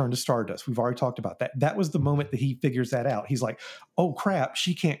wall, that it turned to stardust. We've already talked about that. That was the moment that he figures that out. He's like, oh crap,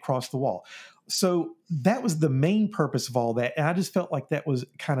 she can't cross the wall. So that was the main purpose of all that. And I just felt like that was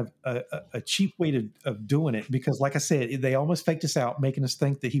kind of a cheap way of doing it, because like I said, they almost faked us out, making us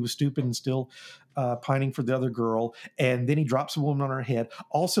think that he was stupid and still pining for the other girl. And then he drops a woman on her head.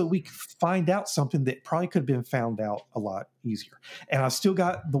 Also, we find out something that probably could have been found out a lot easier. And I still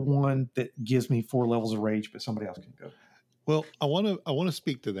got the one that gives me 4 levels of rage, but somebody else can go. Well, I want to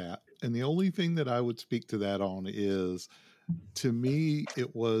speak to that. And the only thing that I would speak to that on is, to me,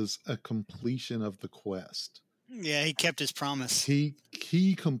 it was a completion of the quest. Yeah, he kept his promise. He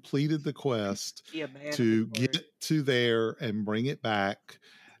completed the quest to get to there and bring it back.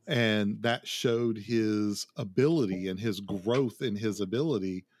 And that showed his ability and his growth in his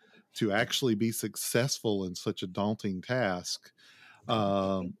ability to actually be successful in such a daunting task.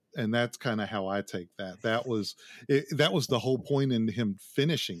 And that's kind of how I take that. That was the whole point in him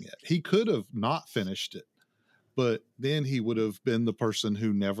finishing it. He could have not finished it, but then he would have been the person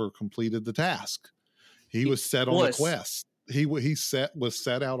who never completed the task. He was set on a quest. He was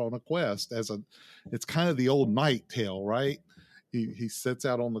set out on a quest it's kind of the old knight tale, right? He sets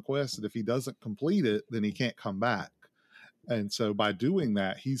out on the quest, and if he doesn't complete it, then he can't come back. And so by doing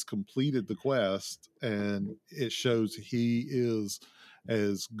that, he's completed the quest, and it shows he is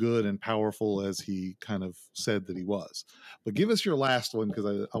as good and powerful as he kind of said that he was. But give us your last one,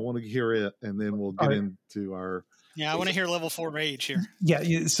 because I want to hear it, and then we'll get into our... Yeah, I want to hear level 4 rage here.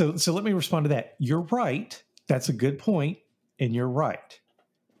 Yeah, so let me respond to that. You're right. That's a good point, and you're right.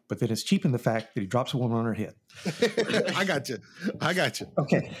 But then it's cheap in the fact that he drops a woman on her head. I got you.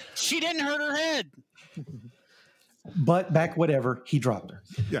 Okay. She didn't hurt her head. But back whatever, he dropped her.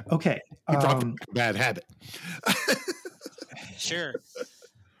 Yeah. Okay. He dropped a bad habit. Sure.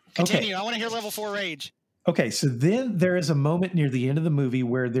 Continue. Okay. I want to hear level 4 rage. Okay, so then there is a moment near the end of the movie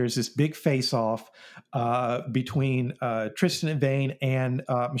where there's this big face-off between Tristan Yvain and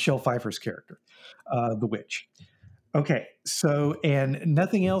Michelle Pfeiffer's character, the witch. Okay, so and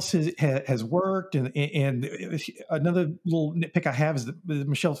nothing else has worked, and another little nitpick I have is that the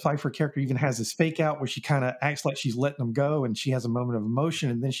Michelle Pfeiffer character even has this fake out where she kind of acts like she's letting them go, and she has a moment of emotion,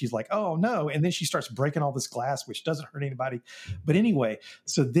 and then she's like, "Oh no!" and then she starts breaking all this glass, which doesn't hurt anybody. But anyway,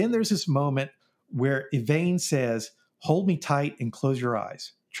 so then there's this moment where Yvain says, "Hold me tight and close your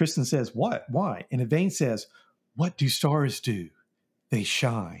eyes." Tristan says, "What? Why?" And Yvain says, "What do stars do? They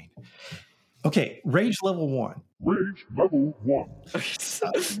shine." Okay, rage level 1. Rage level 1.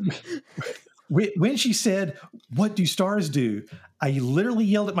 When she said, "What do stars do?" I literally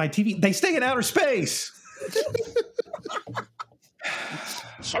yelled at my TV, "They stay in outer space."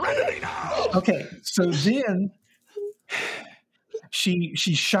 Serenity now. Okay, so then She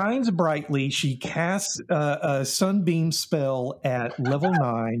shines brightly. She casts a sunbeam spell at level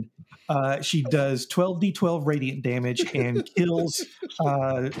 9. She does 12d12 radiant damage and kills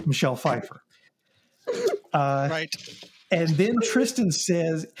Michelle Pfeiffer. Right. And then Tristan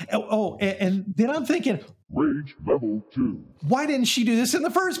says, and then I'm thinking, Rage level 2. why didn't she do this in the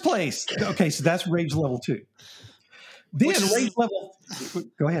first place? Okay, so that's rage level 2. Then Which is- rage level.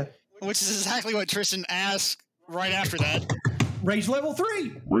 Go ahead. Which is exactly what Tristan asked right after that. Rage level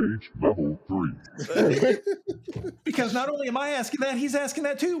 3. Rage level 3. Because not only am I asking that, he's asking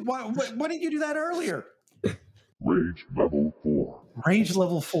that too. Why didn't you do that earlier? Rage level 4. Rage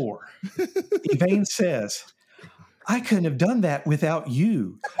level 4. Yvain says, I couldn't have done that without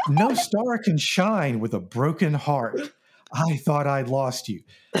you. No star can shine with a broken heart. I thought I'd lost you.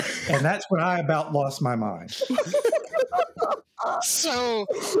 And that's when I about lost my mind. So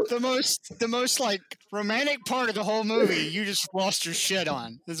the most like romantic part of the whole movie, you just lost your shit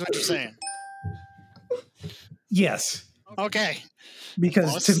on. Is what you're saying. Yes. Okay.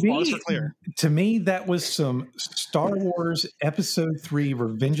 Because Laws are clear. to me, that was some Star Wars Episode 3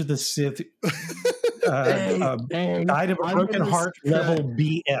 Revenge of the Sith Died of a Broken Heart level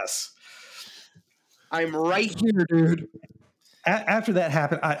BS. I'm right here, dude. After that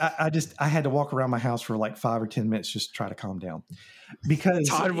happened, I had to walk around my house for like 5 or 10 minutes just to try to calm down. Because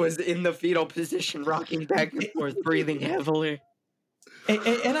Todd was in the fetal position, rocking back and forth, breathing heavily.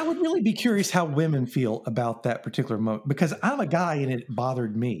 And I would really be curious how women feel about that particular moment, because I'm a guy and it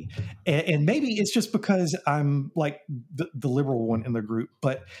bothered me. And maybe it's just because I'm like the liberal one in the group,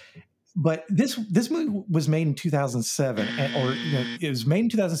 but this movie was made in 2007, it was made in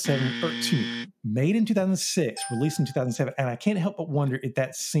 2007, or excuse me, made in 2006, released in 2007, and I can't help but wonder if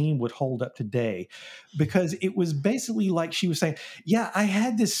that scene would hold up today, because it was basically like she was saying, yeah, I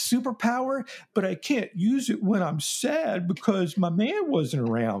had this superpower, but I can't use it when I'm sad because my man wasn't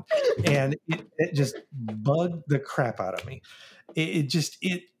around, and it just bugged the crap out of me. It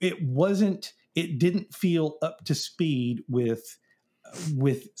didn't feel up to speed with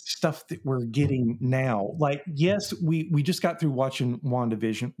stuff that we're getting now. Like, yes, we just got through watching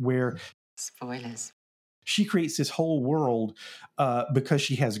WandaVision, where Spoilers. she creates this whole world because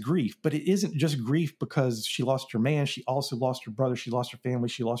she has grief, but it isn't just grief because she lost her man. She also lost her brother. She lost her family.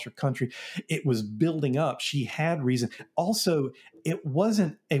 She lost her country. It was building up. She had reason. Also, it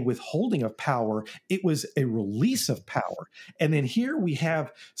wasn't a withholding of power. It was a release of power. And then here we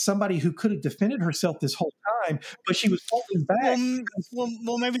have somebody who could have defended herself this whole time, but she was holding back.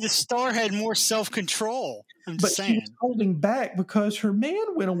 Well, maybe the star had more self-control. I'm But just she saying. was holding back because her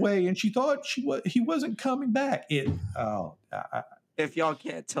man went away, and she thought he wasn't coming back. If y'all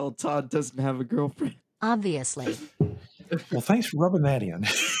can't tell, Todd doesn't have a girlfriend. Obviously. Well, thanks for rubbing that in.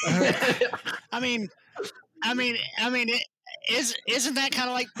 I mean, isn't that kind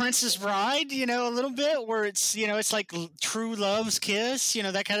of like Princess Bride? You know, a little bit where it's it's like true love's kiss. You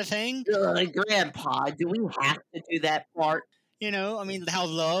know, that kind of thing. Grandpa, do we have to do that part? You know, I mean, how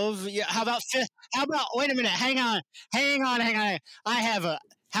love? Yeah. How about fifth? How about? Wait a minute. Hang on.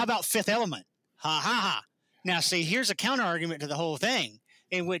 How about Fifth Element? Ha ha ha. Now, see, here's a counter argument to the whole thing,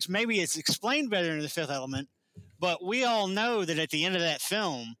 in which maybe it's explained better in the Fifth Element, but we all know that at the end of that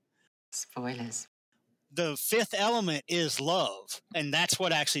film, Spoilers. the fifth element is love, and that's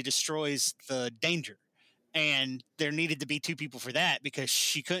what actually destroys the danger. And there needed to be two people for that, because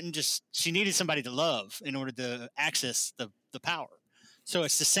she needed somebody to love in order to access the power. So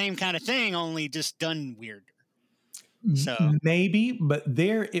it's the same kind of thing, only just done weird. So maybe, but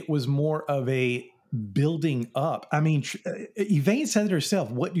there it was more of a building up. I mean, Yvain said it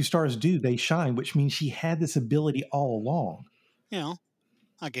herself, what do stars do? They shine, which means she had this ability all along. You know,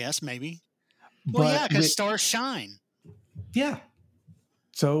 I guess maybe. Well, yeah, because stars shine. Yeah.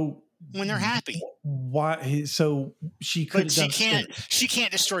 So when they're happy. Why? So she could. But she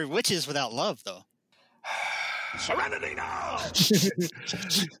can't destroy witches without love, though. Serenity now.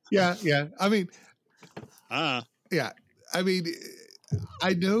 Yeah. I mean, yeah. I mean,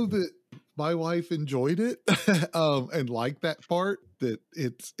 I know that my wife enjoyed it and liked that part. That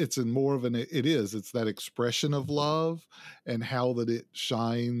it's in more of it's that expression of love and how that it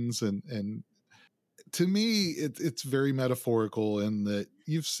shines, and to me it's very metaphorical in that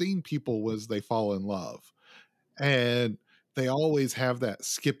you've seen people as they fall in love, and they always have that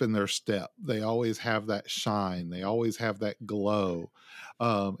skip in their step. They always have that shine. They always have that glow.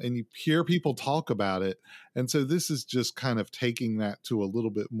 And you hear people talk about it. And so this is just kind of taking that to a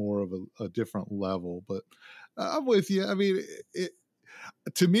little bit more of a different level. But I'm with you. I mean,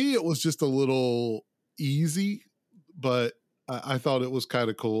 to me, it was just a little easy, but I thought it was kind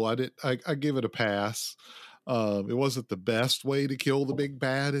of cool. I give it a pass. It wasn't the best way to kill the big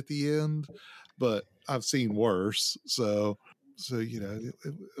bad at the end, but I've seen worse. So you know,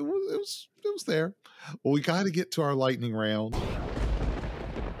 it was there. Well, we got to get to our lightning round. Lift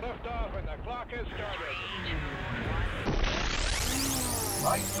off and the clock has started.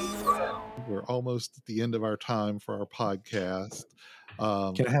 Lightning round. We're almost at the end of our time for our podcast.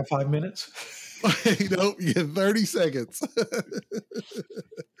 Can I have 5 minutes? Nope, you get 30 seconds.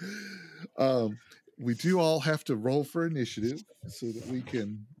 We do all have to roll for initiative so that we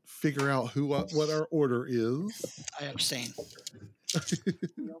can figure out what our order is. I abstain.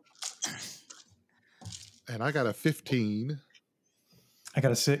 And I got a 15. I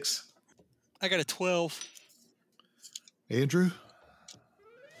got a 6. I got a 12. Andrew?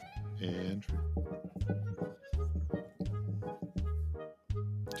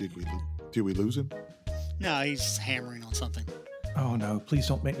 Did we lose him? No, he's hammering on something. Oh no, please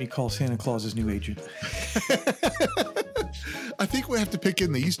don't make me call Santa Claus's new agent. I think we have to pick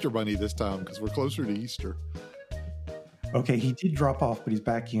in the Easter Bunny this time because we're closer to Easter. Okay, he did drop off, but he's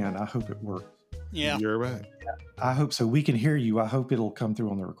back in. I hope it works. Yeah. You're right. I hope so. We can hear you. I hope it'll come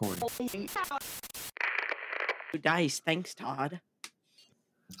through on the recording. New dice. Thanks, Todd.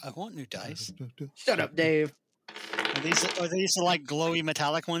 I want new dice. Shut up, Dave. Are these the, like glowy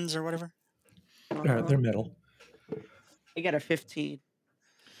metallic ones or whatever? They're metal. I got a 15.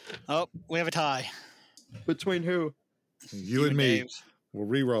 Oh, we have a tie. Between who? You and me. Dave. We'll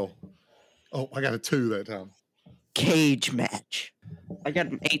re-roll. Oh, I got a 2 that time. Cage match. I got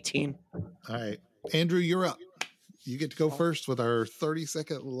an 18. All right. Andrew, you're up. You get to go first with our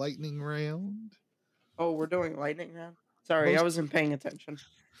 30-second lightning round. Oh, we're doing lightning round? Sorry, I wasn't paying attention.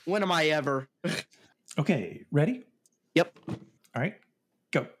 When am I ever? Okay, ready? Yep. All right,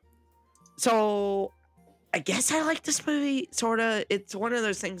 go. So, I guess I like this movie, sort of. It's one of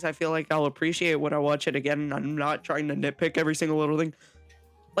those things I feel like I'll appreciate when I watch it again, and I'm not trying to nitpick every single little thing.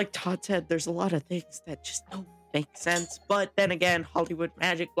 Like Todd said, there's a lot of things that just don't make sense. But then again, Hollywood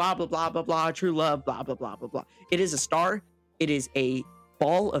magic, blah, blah, blah, blah, blah, true love, blah, blah, blah, blah, blah. It is a star. It is a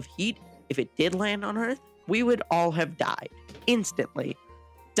ball of heat. If it did land on Earth, we would all have died instantly.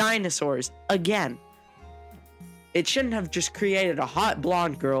 Dinosaurs, again. It shouldn't have just created a hot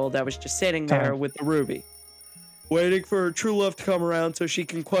blonde girl that was just sitting there with the ruby, waiting for her true love to come around so she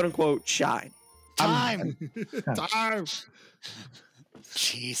can quote unquote shine. Time. Time.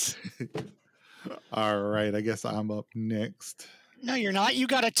 Jeez. All right. I guess I'm up next. No, you're not. You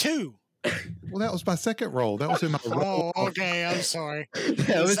got a 2. Well, that was my second roll. That was in my roll. Oh, okay. I'm sorry.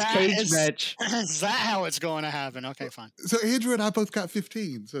 That was cage match. Is that how it's going to happen? Okay, fine. So Andrew and I both got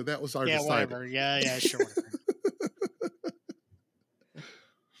 15. So that was our Yeah, decided. whatever. Yeah, sure. Whatever.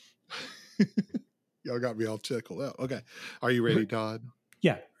 Y'all got me all tickled out. Okay. Are you ready, Todd?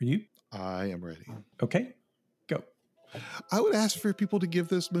 Yeah, are you? I am ready. Okay, go. I would ask for people to give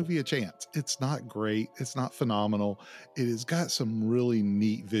this movie a chance. It's not great. It's not phenomenal. It has got some really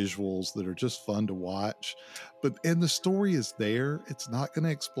neat visuals that are just fun to watch. And the story is there. It's not going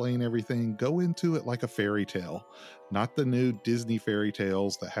to explain everything. Go into it like a fairy tale, not the new Disney fairy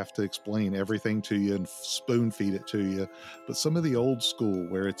tales that have to explain everything to you and spoon feed it to you, but some of the old school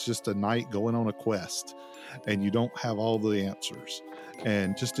where it's just a knight going on a quest and you don't have all the answers.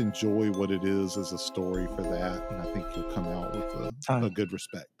 And just enjoy what it is as a story for that. And I think you'll come out with a good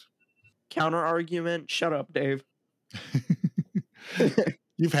respect. Counter argument. Shut up, Dave.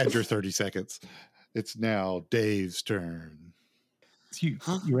 You've had your 30 seconds. It's now Dave's turn. It's you.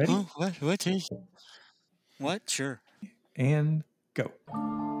 You ready? Huh? What is? What? Sure. And go.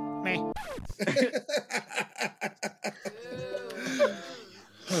 Me.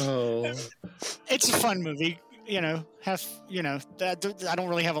 Oh. It's a fun movie. I don't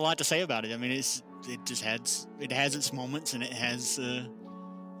really have a lot to say about it. I mean, it has its moments, and it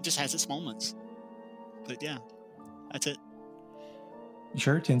just has its moments. But yeah, that's it. You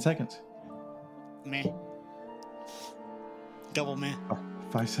sure? 10 seconds. Meh. Double meh. Oh,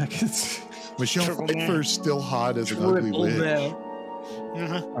 5 seconds. Michelle Triple Pfeiffer's still hot as an ugly Triple witch. man.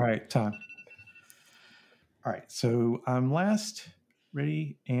 Uh-huh. All right, time. All right, so I'm last.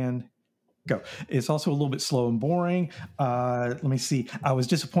 Ready and go. It's also a little bit slow and boring. Let me see. I was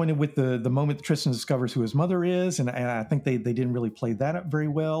disappointed with the moment that Tristan discovers who his mother is, and I think they didn't really play that up very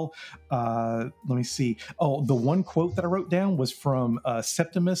well. Let me see. Oh, the one quote that I wrote down was from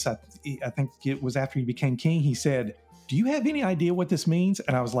Septimus. I think it was after he became king. He said, "Do you have any idea what this means?"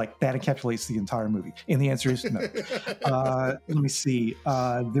 And I was like, that encapsulates the entire movie. And the answer is no. Let me see.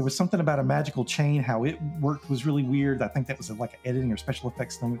 There was something about a magical chain. How it worked was really weird. I think that was like an editing or special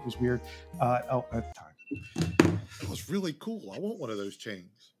effects thing that was weird. Time. It was really cool. I want one of those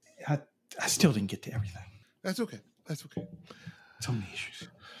chains. I still didn't get to everything. That's okay. That's okay. So many issues.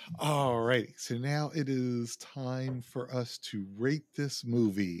 All righty. So now it is time for us to rate this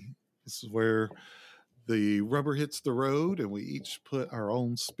movie. This is where the rubber hits the road and we each put our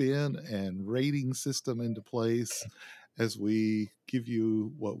own spin and rating system into place as we give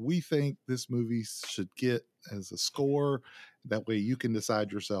you what we think this movie should get as a score. That way you can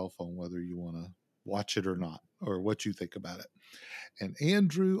decide yourself on whether you want to watch it or not, or what you think about it. And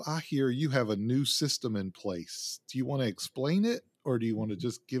Andrew, I hear you have a new system in place. Do you want to explain it, or do you want to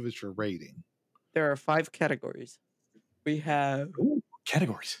just give us your rating? There are 5 categories. We have Ooh,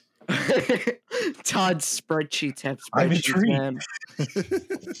 categories. Todd's spreadsheets have I'm spreadsheets, intrigued. man.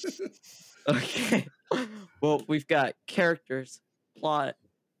 Okay. Well, we've got characters, plot,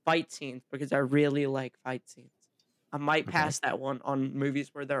 fight scenes, because I really like fight scenes. I might Okay. pass that one on movies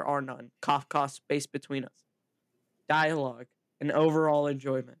where there are none. Kafka Space Between Us. Dialogue and overall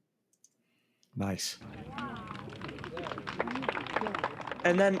enjoyment. Nice.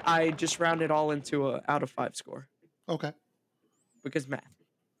 And then I just round it all into a out of 5 score Okay. because math.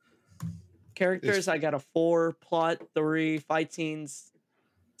 Characters, I got a 4, plot 3, fight scenes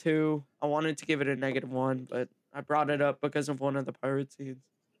 2. I wanted to give it a -1, but I brought it up because of one of the pirate scenes.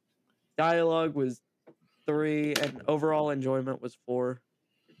 Dialogue was 3, and overall enjoyment was 4.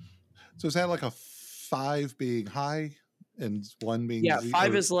 So is that like a 5 being high and 1 being Yeah, 0?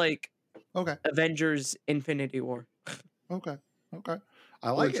 5 is like Okay. Avengers Infinity War Okay. Okay. I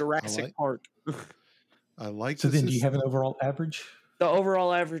or like it. Jurassic Park. I like So the then, do you have system. an overall average? The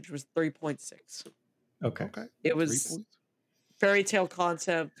overall average was 3.6. Okay. Okay. It 3 was points. fairy tale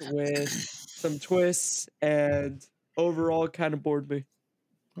concept with some twists, and overall kind of bored me.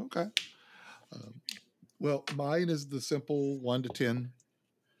 Okay. Well, mine is the simple 1 to 10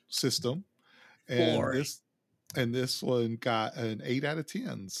 system, and Boring. this one got an 8 out of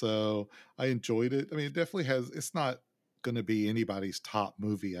 10. So I enjoyed it. I mean, it definitely has. It's not going to be anybody's top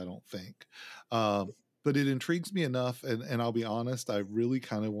movie, I don't think, but it intrigues me enough. And I'll be honest, I really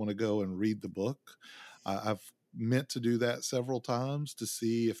kind of want to go and read the book. I've meant to do that several times to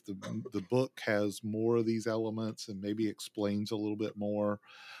see if the book has more of these elements and maybe explains a little bit more.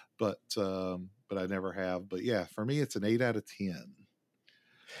 But I never have. But yeah, for me, it's an 8 out of 10.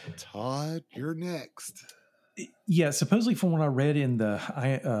 Todd, you're next. Yeah, supposedly from what I read in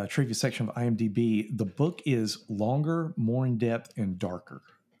the trivia section of IMDb, the book is longer, more in depth, and darker.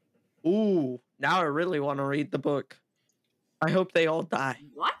 Ooh, now I really want to read the book. I hope they all die.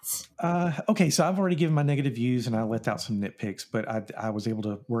 What? Okay, so I've already given my negative views and I left out some nitpicks, but I was able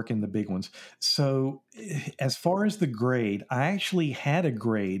to work in the big ones. So, as far as the grade, I actually had a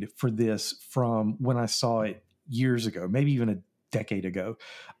grade for this from when I saw it years ago, maybe even a decade ago.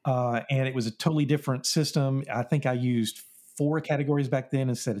 And it was a totally different system. I think I used 4 categories back then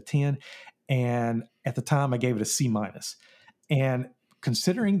instead of 10. And at the time, I gave it a C minus. And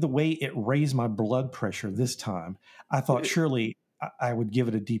considering the way it raised my blood pressure this time, I thought surely I would give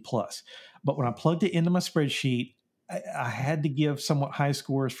it a D plus. But when I plugged it into my spreadsheet, I had to give somewhat high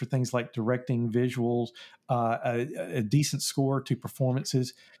scores for things like directing, visuals, a decent score to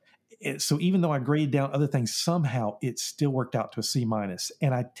performances. So even though I graded down other things, somehow it still worked out to a C minus.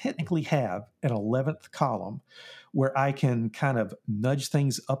 And I technically have an 11th column where I can kind of nudge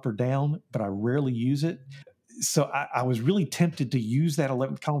things up or down, but I rarely use it. So I was really tempted to use that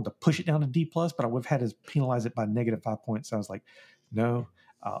 11th column to push it down to D plus, but I would have had to penalize it by -5 points. So I was like, no,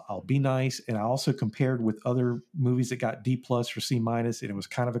 I'll be nice. And I also compared with other movies that got D plus or C minus, and it was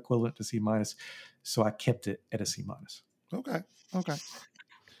kind of equivalent to C minus. So I kept it at a C minus. Okay. Okay.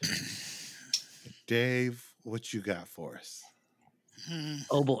 Dave, what you got for us?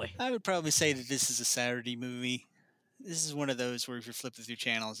 Oh boy. I would probably say that this is a Saturday movie. This is one of those where if you're flipping through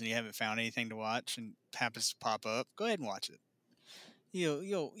channels and you haven't found anything to watch and happens to pop up, go ahead and watch it.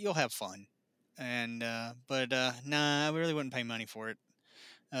 You'll have fun. And but nah, I really wouldn't pay money for it.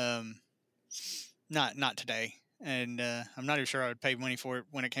 Not today. And I'm not even sure I would pay money for it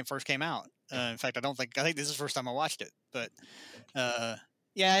when it first came out. In fact, I think this is the first time I watched it. But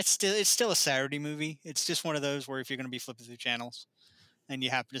yeah, it's still a Saturday movie. It's just one of those where if you're going to be flipping through channels and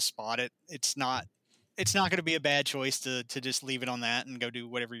you happen to spot it, it's not going to be a bad choice to just leave it on that and go do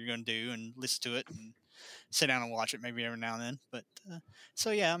whatever you're going to do and listen to it and sit down and watch it maybe every now and then. But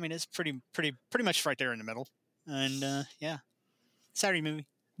so yeah, I mean it's pretty much right there in the middle. And yeah, Saturday movie.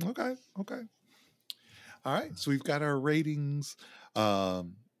 Okay. Okay. All right. So we've got our ratings.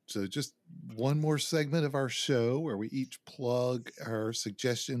 So just one more segment of our show where we each plug our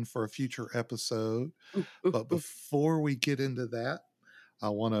suggestion for a future episode. But before we get into that, I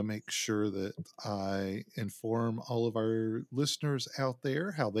want to make sure that I inform all of our listeners out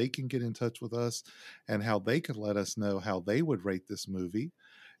there how they can get in touch with us and how they can let us know how they would rate this movie.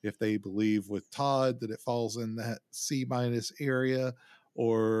 If they believe with Todd that it falls in that C- area,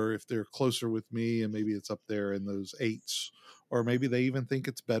 or if they're closer with me and maybe it's up there in those 8s, or maybe they even think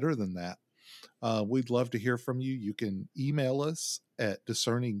it's better than that. We'd love to hear from you. You can email us at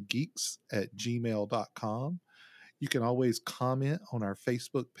discerninggeeks@gmail.com. You can always comment on our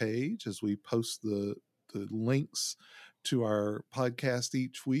Facebook page as we post the links to our podcast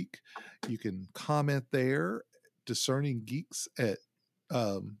each week. You can comment there, Discerning Geeks at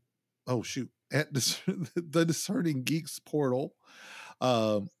the Discerning Geeks portal.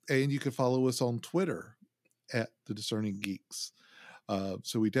 And you can follow us on Twitter at the Discerning Geeks.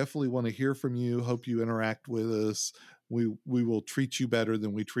 So we definitely want to hear from you. Hope you interact with us. We will treat you better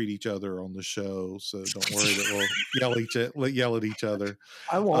than we treat each other on the show. So don't worry that we'll yell at each other.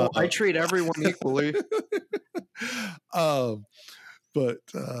 I won't. I treat everyone equally. Yeah,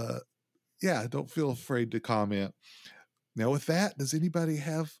 don't feel afraid to comment. Now, with that, does anybody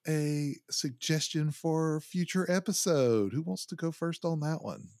have a suggestion for a future episode? Who wants to go first on that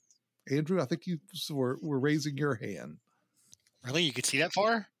one? Andrew, I think you were raising your hand. Really? You could see that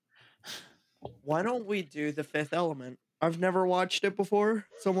far? Why don't we do The Fifth Element? I've never watched it before.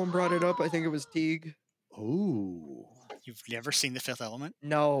 Someone brought it up. I think it was Teague. Oh. You've never seen The Fifth Element?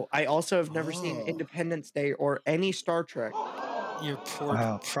 No, I also have never seen Independence Day or any Star Trek. Your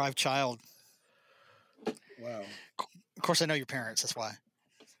poor deprived child. Wow. Of course, I know your parents. That's why.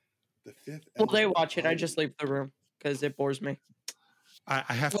 The Fifth Well, they Element. watch it. I just leave the room because it bores me.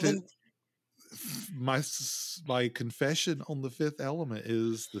 I have to. My confession on The Fifth Element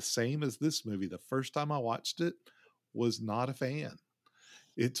is the same as this movie. The first time I watched it, was not a fan.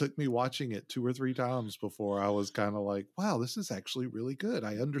 It took me watching it 2 or 3 times before I was kind of like, wow, this is actually really good.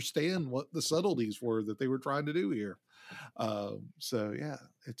 I understand what the subtleties were that they were trying to do here. So yeah,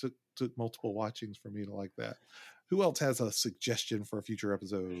 it took multiple watchings for me to like that. Who else has a suggestion for a future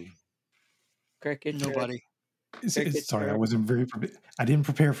episode? Cricket. Nobody. Sorry, I wasn't I didn't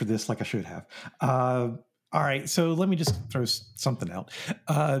prepare for this like I should have. All right, so let me just throw something out.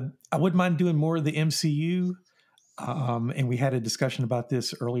 I wouldn't mind doing more of the MCU. And we had a discussion about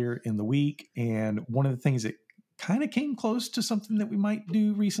this earlier in the week. And one of the things that kind of came close to something that we might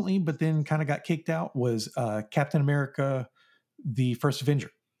do recently, but then kind of got kicked out was Captain America, the First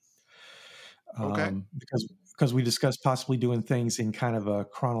Avenger. Okay. Because we discussed possibly doing things in kind of a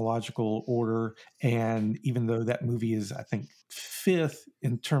chronological order. And even though that movie is, I think, 5th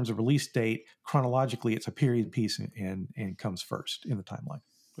in terms of release date, chronologically, it's a period piece and comes first in the timeline.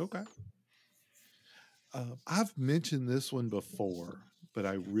 Okay. I've mentioned this one before, but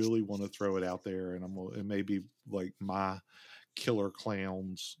I really want to throw it out there, and it may be like my killer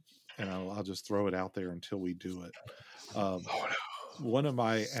clowns, and I'll just throw it out there until we do it. One of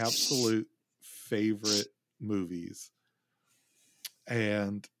my absolute favorite movies,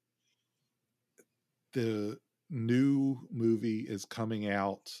 and the new movie is coming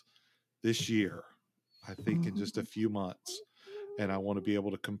out this year, I think in just a few months. And I want to be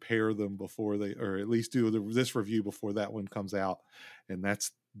able to compare them before or at least do this review before that one comes out. And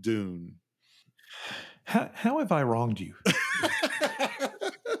that's Dune. How have I wronged you?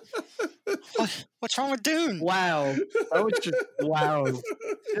 What's wrong with Dune? Wow. That was just, wow.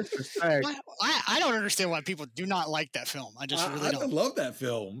 Disrespect. I don't understand why people do not like that film. I just really don't. I love that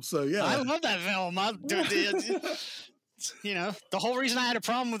film. So yeah. I love that film. The whole reason I had a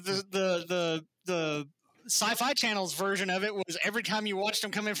problem with the Sci-Fi Channel's version of it was every time you watched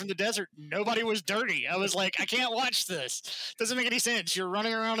them come in from the desert, nobody was dirty. I was like, I can't watch this. Doesn't make any sense. You're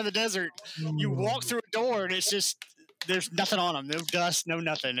running around in the desert. You walk through a door and it's just, there's nothing on them. No dust, no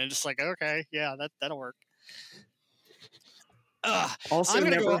nothing. And it's like, okay, yeah, that'll work. Also,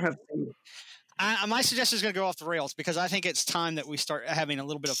 never have seen. My suggestion is going to go off the rails because I think it's time that we start having a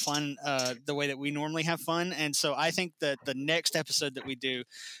little bit of fun the way that we normally have fun. And so I think that the next episode that we do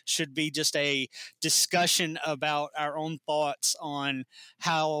should be just a discussion about our own thoughts on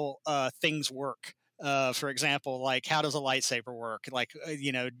how things work. For example, like how does a lightsaber work? Like,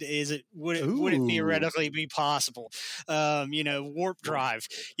 would it theoretically be possible? Warp drive,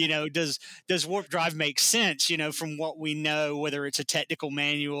 does warp drive make sense, from what we know, whether it's a technical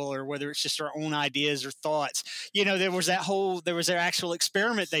manual or whether it's just our own ideas or thoughts. There was their actual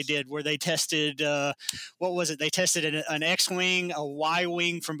experiment they did where they tested, what was it? They tested an X-Wing, a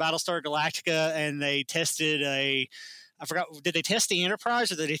Y-Wing from Battlestar Galactica, and they tested I forgot, did they test the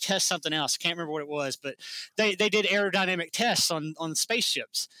Enterprise or did they test something else? I can't remember what it was, but they did aerodynamic tests on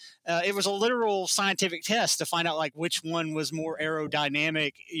spaceships. It was a literal scientific test to find out like which one was more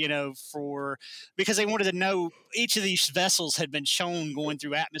aerodynamic, because they wanted to know, each of these vessels had been shown going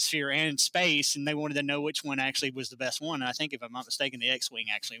through atmosphere and space, and they wanted to know which one actually was the best one. And I think, if I'm not mistaken, the X-Wing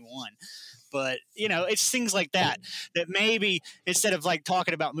actually won. But, it's things like that maybe instead of like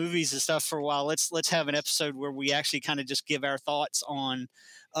talking about movies and stuff for a while, let's have an episode where we actually kind of just give our thoughts on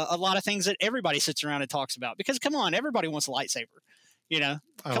a lot of things that everybody sits around and talks about. Because come on, everybody wants a lightsaber, I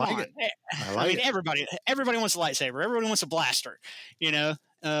like it. Everybody wants a lightsaber. Everybody wants a blaster,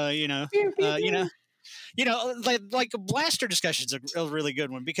 like blaster discussions are a really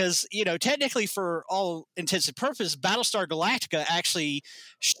good one because, technically for all intents and purposes, Battlestar Galactica actually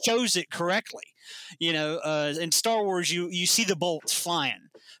shows it correctly. In Star Wars, you see the bolts flying,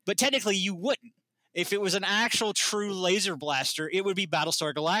 but technically you wouldn't. If it was an actual true laser blaster, it would be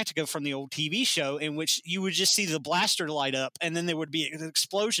Battlestar Galactica from the old TV show, in which you would just see the blaster light up and then there would be an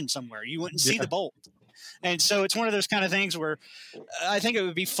explosion somewhere. You wouldn't see the bolt. And so it's one of those kind of things where I think it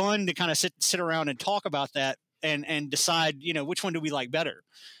would be fun to kind of sit around and talk about that and decide, which one do we like better,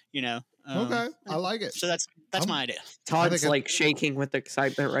 Okay, I like it. So that's my idea. Todd's like shaking with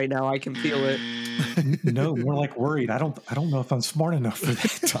excitement right now. I can feel it. No, more like worried. I don't know if I'm smart enough for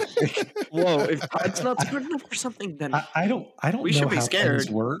that topic. Whoa, if Todd's not smart enough for something, then I don't we know should be how scared.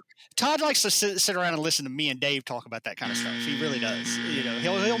 things work. Todd likes to sit around and listen to me and Dave talk about that kind of stuff. He really does.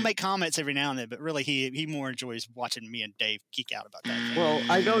 He'll make comments every now and then, but really he more enjoys watching me and Dave geek out about that. Well,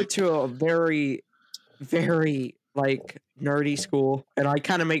 I go to a very, very like nerdy school, and I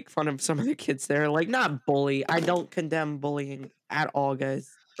kind of make fun of some of the kids there. Like, not bully. I don't condemn bullying at all, guys,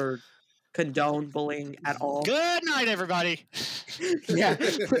 or condone bullying at all. Good night, everybody. Yeah,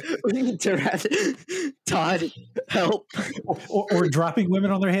 we need to Todd, help. Or dropping women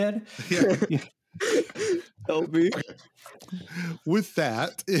on their head. Yeah. Help me. With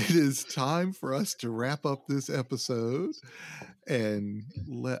that, it is time for us to wrap up this episode and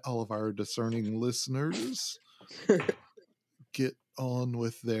let all of our discerning listeners get on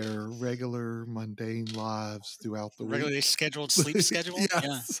with their regular mundane lives throughout the week. Regularly scheduled sleep schedule.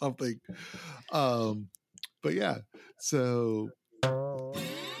 Yeah, something. But yeah, so I'm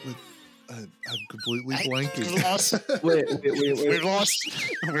completely blanking. We've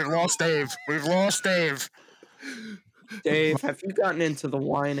lost Dave. We've lost Dave. Dave, have you gotten into the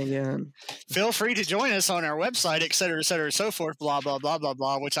wine again? Feel free to join us on our website, et cetera, so forth, blah, blah, blah, blah,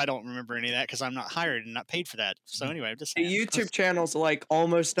 blah, which I don't remember any of that because I'm not hired and not paid for that. So anyway, I'm just saying. The YouTube channel's like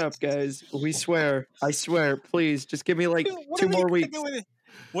almost up, guys. We swear. I swear. Please, just give me like 2 more weeks.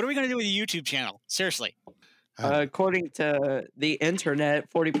 What are we going to do with the YouTube channel? Seriously. According to the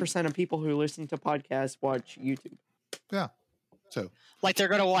internet, 40% of people who listen to podcasts watch YouTube. Yeah. So. Like they're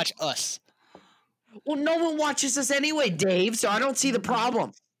going to watch us. Well, no one watches us anyway, Dave, so I don't see the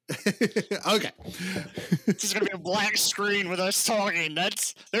problem. Okay. This is going to be a black screen with us talking.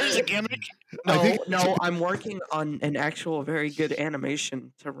 There's a gimmick. No, I'm working on an actual very good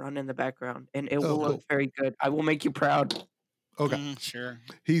animation to run in the background, and it will look very good. I will make you proud. Okay. Sure.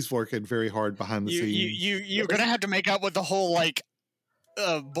 He's working very hard behind the scenes. You're going to have to make up with the whole,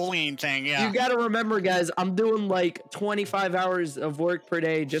 bullying thing, yeah. You got to remember, guys, I'm doing 25 hours of work per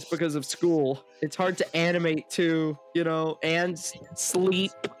day just because of school. It's hard to animate too, and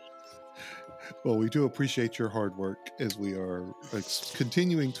sleep. Well, we do appreciate your hard work as we are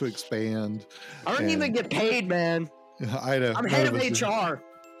continuing to expand. I don't even get paid, man. I know. I'm head of HR.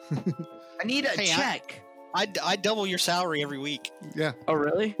 I need a check. I double your salary every week. Yeah. Oh,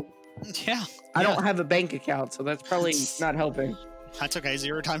 really? Yeah. I don't have a bank account, so that's probably not helping. That's okay.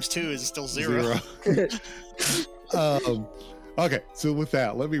 0 times 2 is still 0. Okay, so with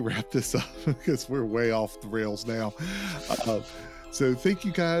that, let me wrap this up because we're way off the rails now. So thank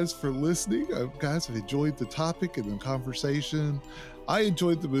you guys for listening. Guys, I've enjoyed the topic and the conversation. I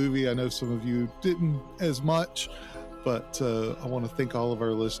enjoyed the movie. I know some of you didn't as much, but I want to thank all of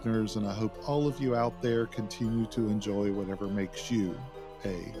our listeners, and I hope all of you out there continue to enjoy whatever makes you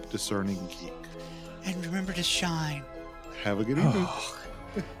a discerning geek. And remember to shine. Have a good evening.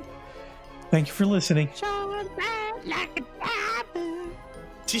 Thank you for listening. Shine bright like a diamond.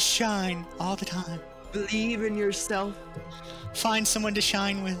 To shine all the time. Believe in yourself. Find someone to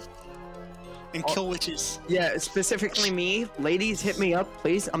shine with. And kill witches. Yeah, specifically me. Ladies, hit me up,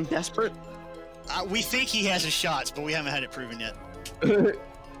 please. I'm desperate. We think he has his shots, but we haven't had it proven yet.